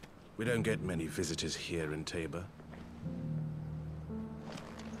 travelers. We don't get many visitors here in Tabor.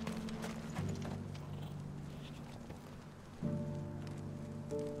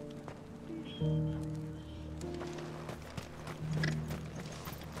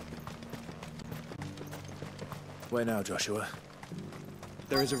 Where now, Joshua?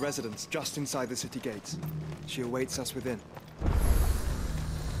 There is a residence just inside the city gates. She awaits us within.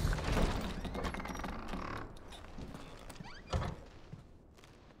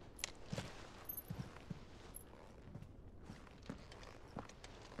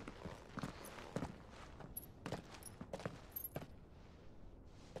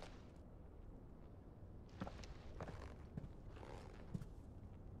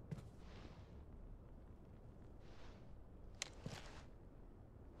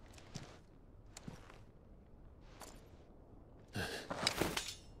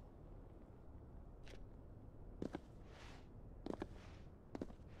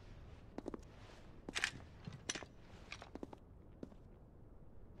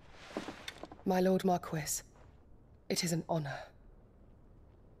 My Lord Marquis, it is an honor.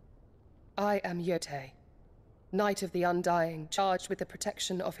 I am Yote, Knight of the Undying, charged with the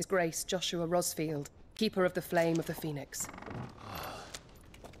protection of His Grace Joshua Rosfield, Keeper of the Flame of the Phoenix.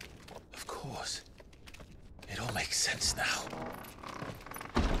 Of course. It all makes sense now.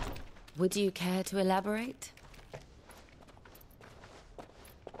 Would you care to elaborate?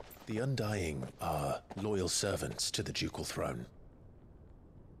 The Undying are loyal servants to the ducal throne.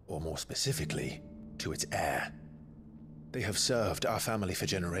 Or more specifically, to its heir. They have served our family for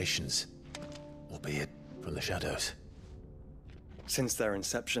generations, albeit from the shadows. Since their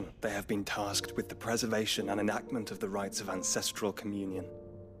inception, they have been tasked with the preservation and enactment of the rites of ancestral communion.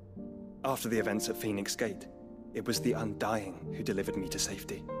 After the events at Phoenix Gate, it was the Undying who delivered me to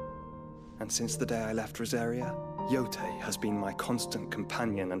safety. And since the day I left Rosaria, Yotei has been my constant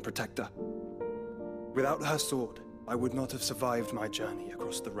companion and protector. Without her sword, I would not have survived my journey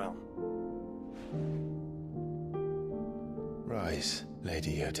across the realm. Rise,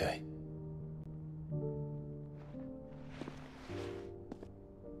 Lady Yotei.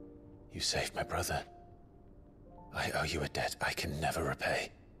 You saved my brother. I owe you a debt I can never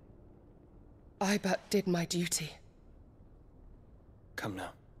repay. I but did my duty. Come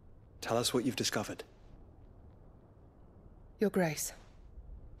now. Tell us what you've discovered. Your Grace.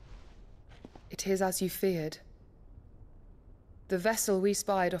 It is as you feared. The vessel we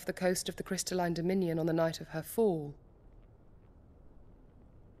spied off the coast of the Crystalline Dominion on the night of her fall.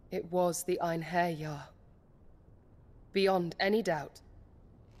 It was the Einherjar. Beyond any doubt.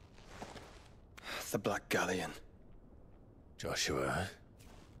 The Black Galleon. Joshua,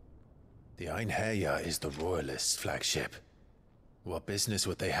 the Einherjar is the Royalists' flagship. What business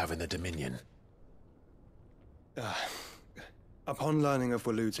would they have in the Dominion? Upon learning of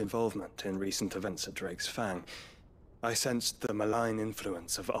Waloed's involvement in recent events at Drake's Fang, I sensed the malign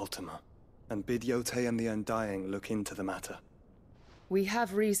influence of Ultima, and bid Yotei and the Undying look into the matter. We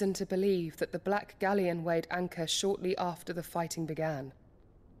have reason to believe that the Black Galleon weighed anchor shortly after the fighting began,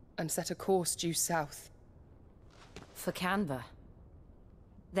 and set a course due south. For Canva.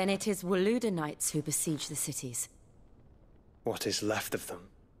 Then it is Waloed knights who besiege the cities. What is left of them,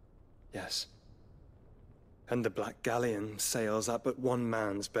 yes. And the Black Galleon sails at but one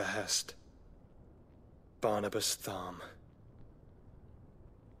man's behest. Barnabas Tharm.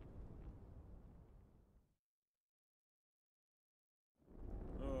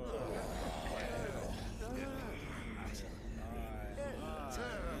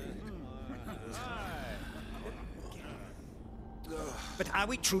 But are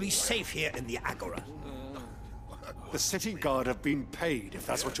we truly safe here in the Agora? The city guard have been paid, if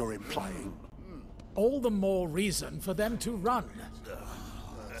that's what you're implying. All the more reason for them to run.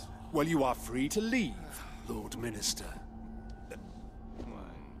 Well, you are free to leave, Lord Minister.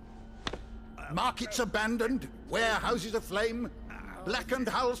 Markets abandoned, warehouses aflame, blackened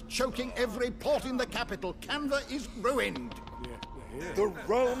hulls choking every port in the capital. Canva is ruined. The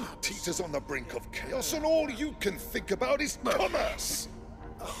realm teeters on the brink of chaos, and all you can think about is commerce!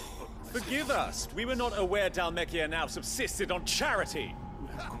 Forgive us. We were not aware Dhalmekia now subsisted on charity.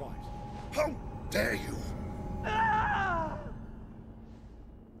 How dare you?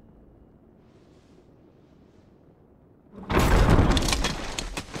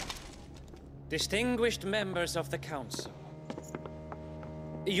 Distinguished members of the Council,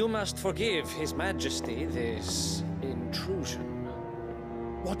 you must forgive His Majesty this intrusion.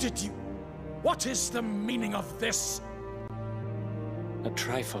 What is the meaning of this? A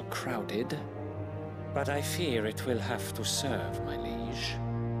trifle crowded, but I fear it will have to serve, my liege.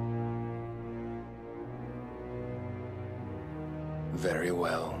 Very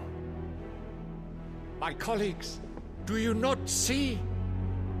well. My colleagues, do you not see?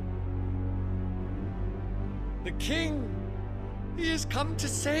 The King! He has come to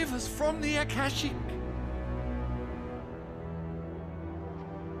save us from the Akashic!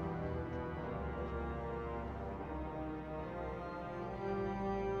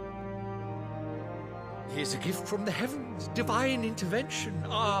 He is a gift from the heavens, divine intervention,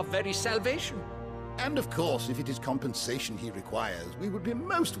 our very salvation. And of course, if it is compensation he requires, we would be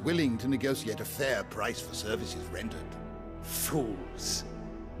most willing to negotiate a fair price for services rendered. Fools.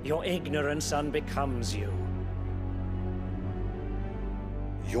 Your ignorance unbecomes you.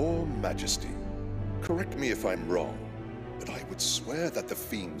 Your Majesty, correct me if I'm wrong, but I would swear that the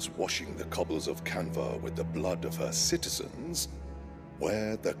fiends washing the cobbles of Canva with the blood of her citizens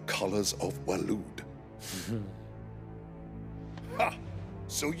wear the colors of Waloed. Ha!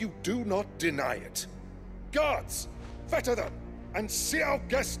 So you do not deny it. Guards, fetter them, and see our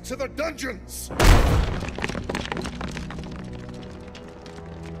guests to the dungeons!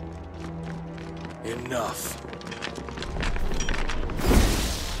 Enough.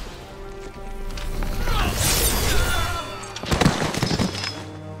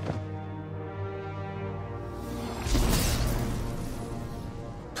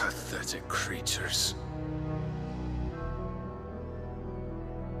 Pathetic creatures.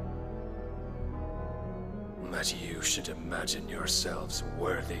 that you should imagine yourselves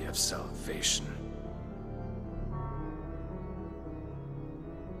worthy of salvation.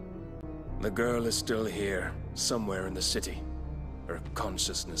 The girl is still here, somewhere in the city, her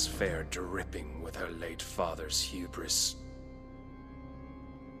consciousness fair dripping with her late father's hubris.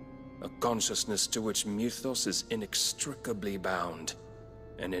 A consciousness to which Mythos is inextricably bound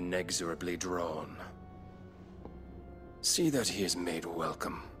and inexorably drawn. See that he is made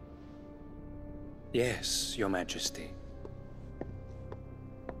welcome. Yes, Your Majesty.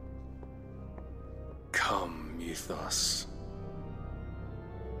 Come, Mythos.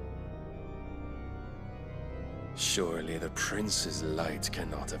 Surely the prince's light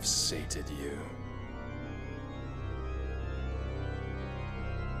cannot have sated you.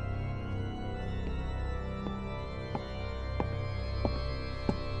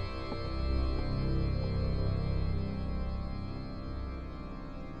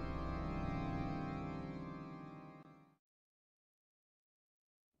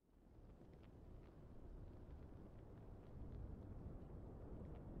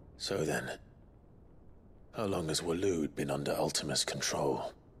 So then, how long has Waloed been under Ultima's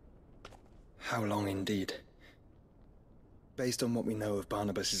control? How long indeed? Based on what we know of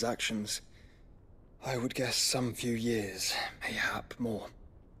Barnabas's actions, I would guess some few years, mayhap more.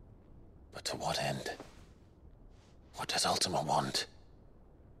 But to what end? What does Ultima want?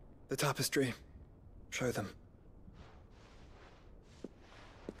 The tapestry. Show them.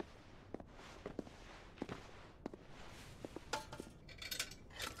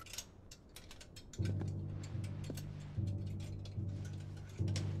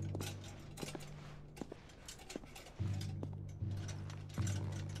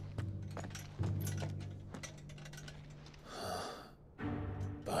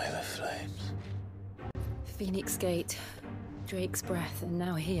 By the flames. Phoenix Gate, Drake's Breath, and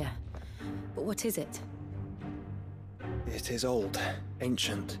now here. But what is it? It is old,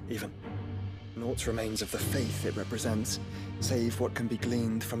 ancient, even. Naught remains of the faith it represents, save what can be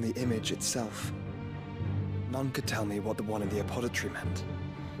gleaned from the image itself. None could tell me what the one in the apothecary meant,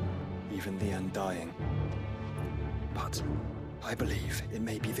 even the Undying. But I believe it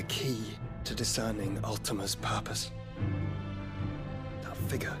may be the key to discerning Ultima's purpose. That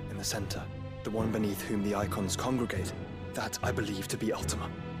figure in the center, the one beneath whom the icons congregate, that I believe to be Ultima.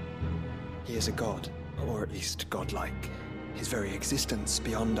 He is a god, or at least godlike, his very existence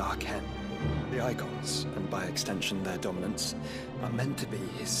beyond our ken. The icons, and by extension their dominants, are meant to be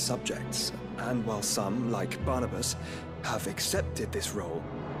his subjects, and while some, like Barnabas, have accepted this role,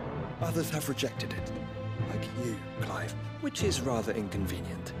 others have rejected it, like you, Clive, which is rather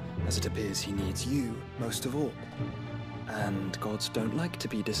inconvenient, as it appears he needs you most of all. And gods don't like to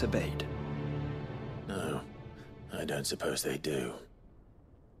be disobeyed. No, I don't suppose they do.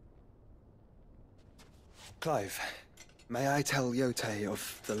 Clive, may I tell Yote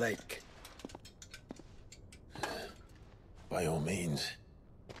of the lake? By all means.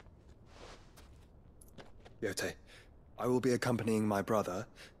 Yote, I will be accompanying my brother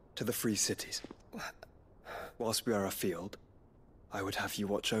to the Free Cities. Whilst we are afield, I would have you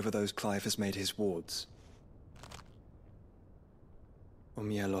watch over those Clive has made his wards.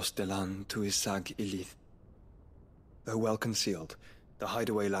 Omielos delan tuisag ilith. Though well concealed, the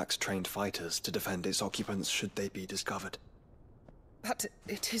hideaway lacks trained fighters to defend its occupants should they be discovered. But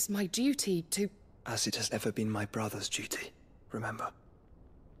it is my duty to... As it has ever been my brother's duty, remember.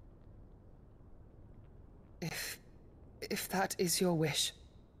 If that is your wish,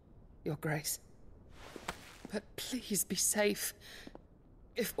 Your Grace. But please be safe.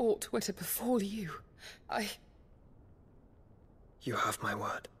 If aught were to befall you, You have my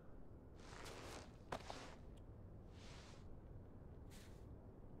word.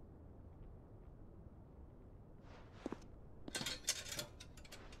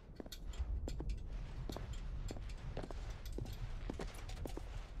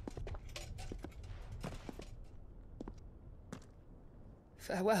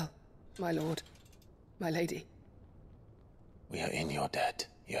 Farewell, my lord, my lady. We are in your debt,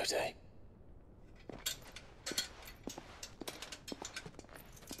 Yote.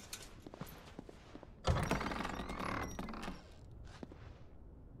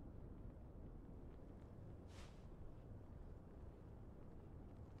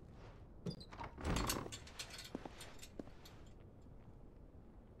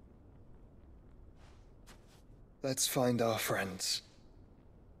 Let's find our friends.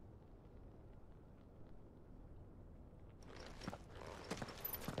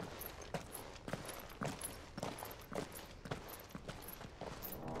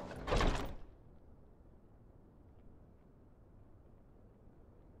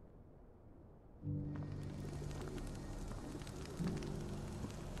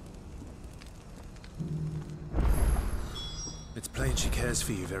 Plain she cares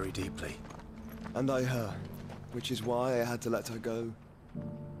for you very deeply. And I her, which is why I had to let her go.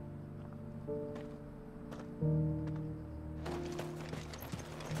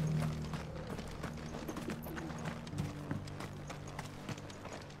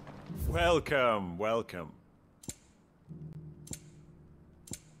 Welcome, welcome.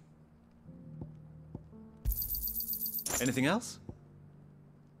 Anything else?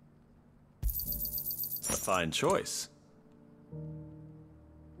 A fine choice.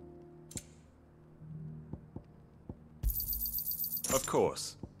 Of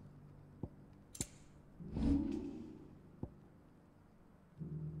course.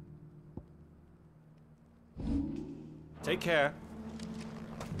 Take care.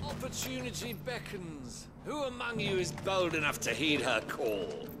 Opportunity beckons. Who among you is bold enough to heed her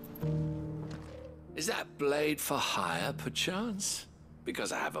call? Is that blade for hire, perchance?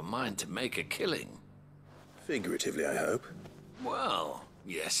 Because I have a mind to make a killing. Figuratively, I hope. Well,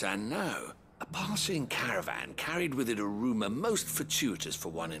 yes and no. A passing caravan carried with it a rumor most fortuitous for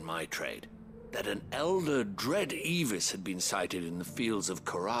one in my trade, that an elder Dread Evis had been sighted in the fields of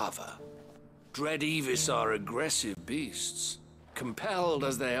Corava. Dread Evis are aggressive beasts. Compelled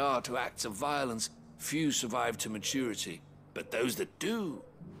as they are to acts of violence, few survive to maturity, but those that do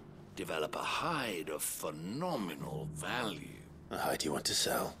develop a hide of phenomenal value. A hide you want to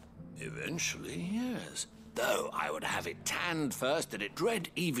sell? Eventually, yes. Though I would have it tanned first that Dread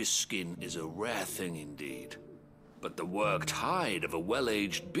Evis skin is a rare thing indeed. But the worked hide of a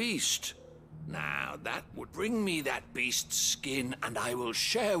well-aged beast, now that would bring me that beast's skin, and I will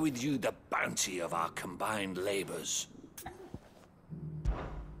share with you the bounty of our combined labors.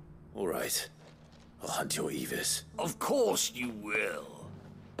 All right. I'll hunt your Evis. Of course you will.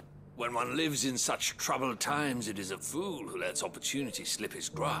 When one lives in such troubled times, it is a fool who lets opportunity slip his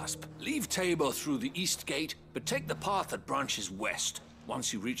grasp. Leave Tabor through the east gate, but take the path that branches west.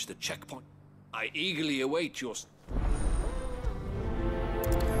 Once you reach the checkpoint, I eagerly await your...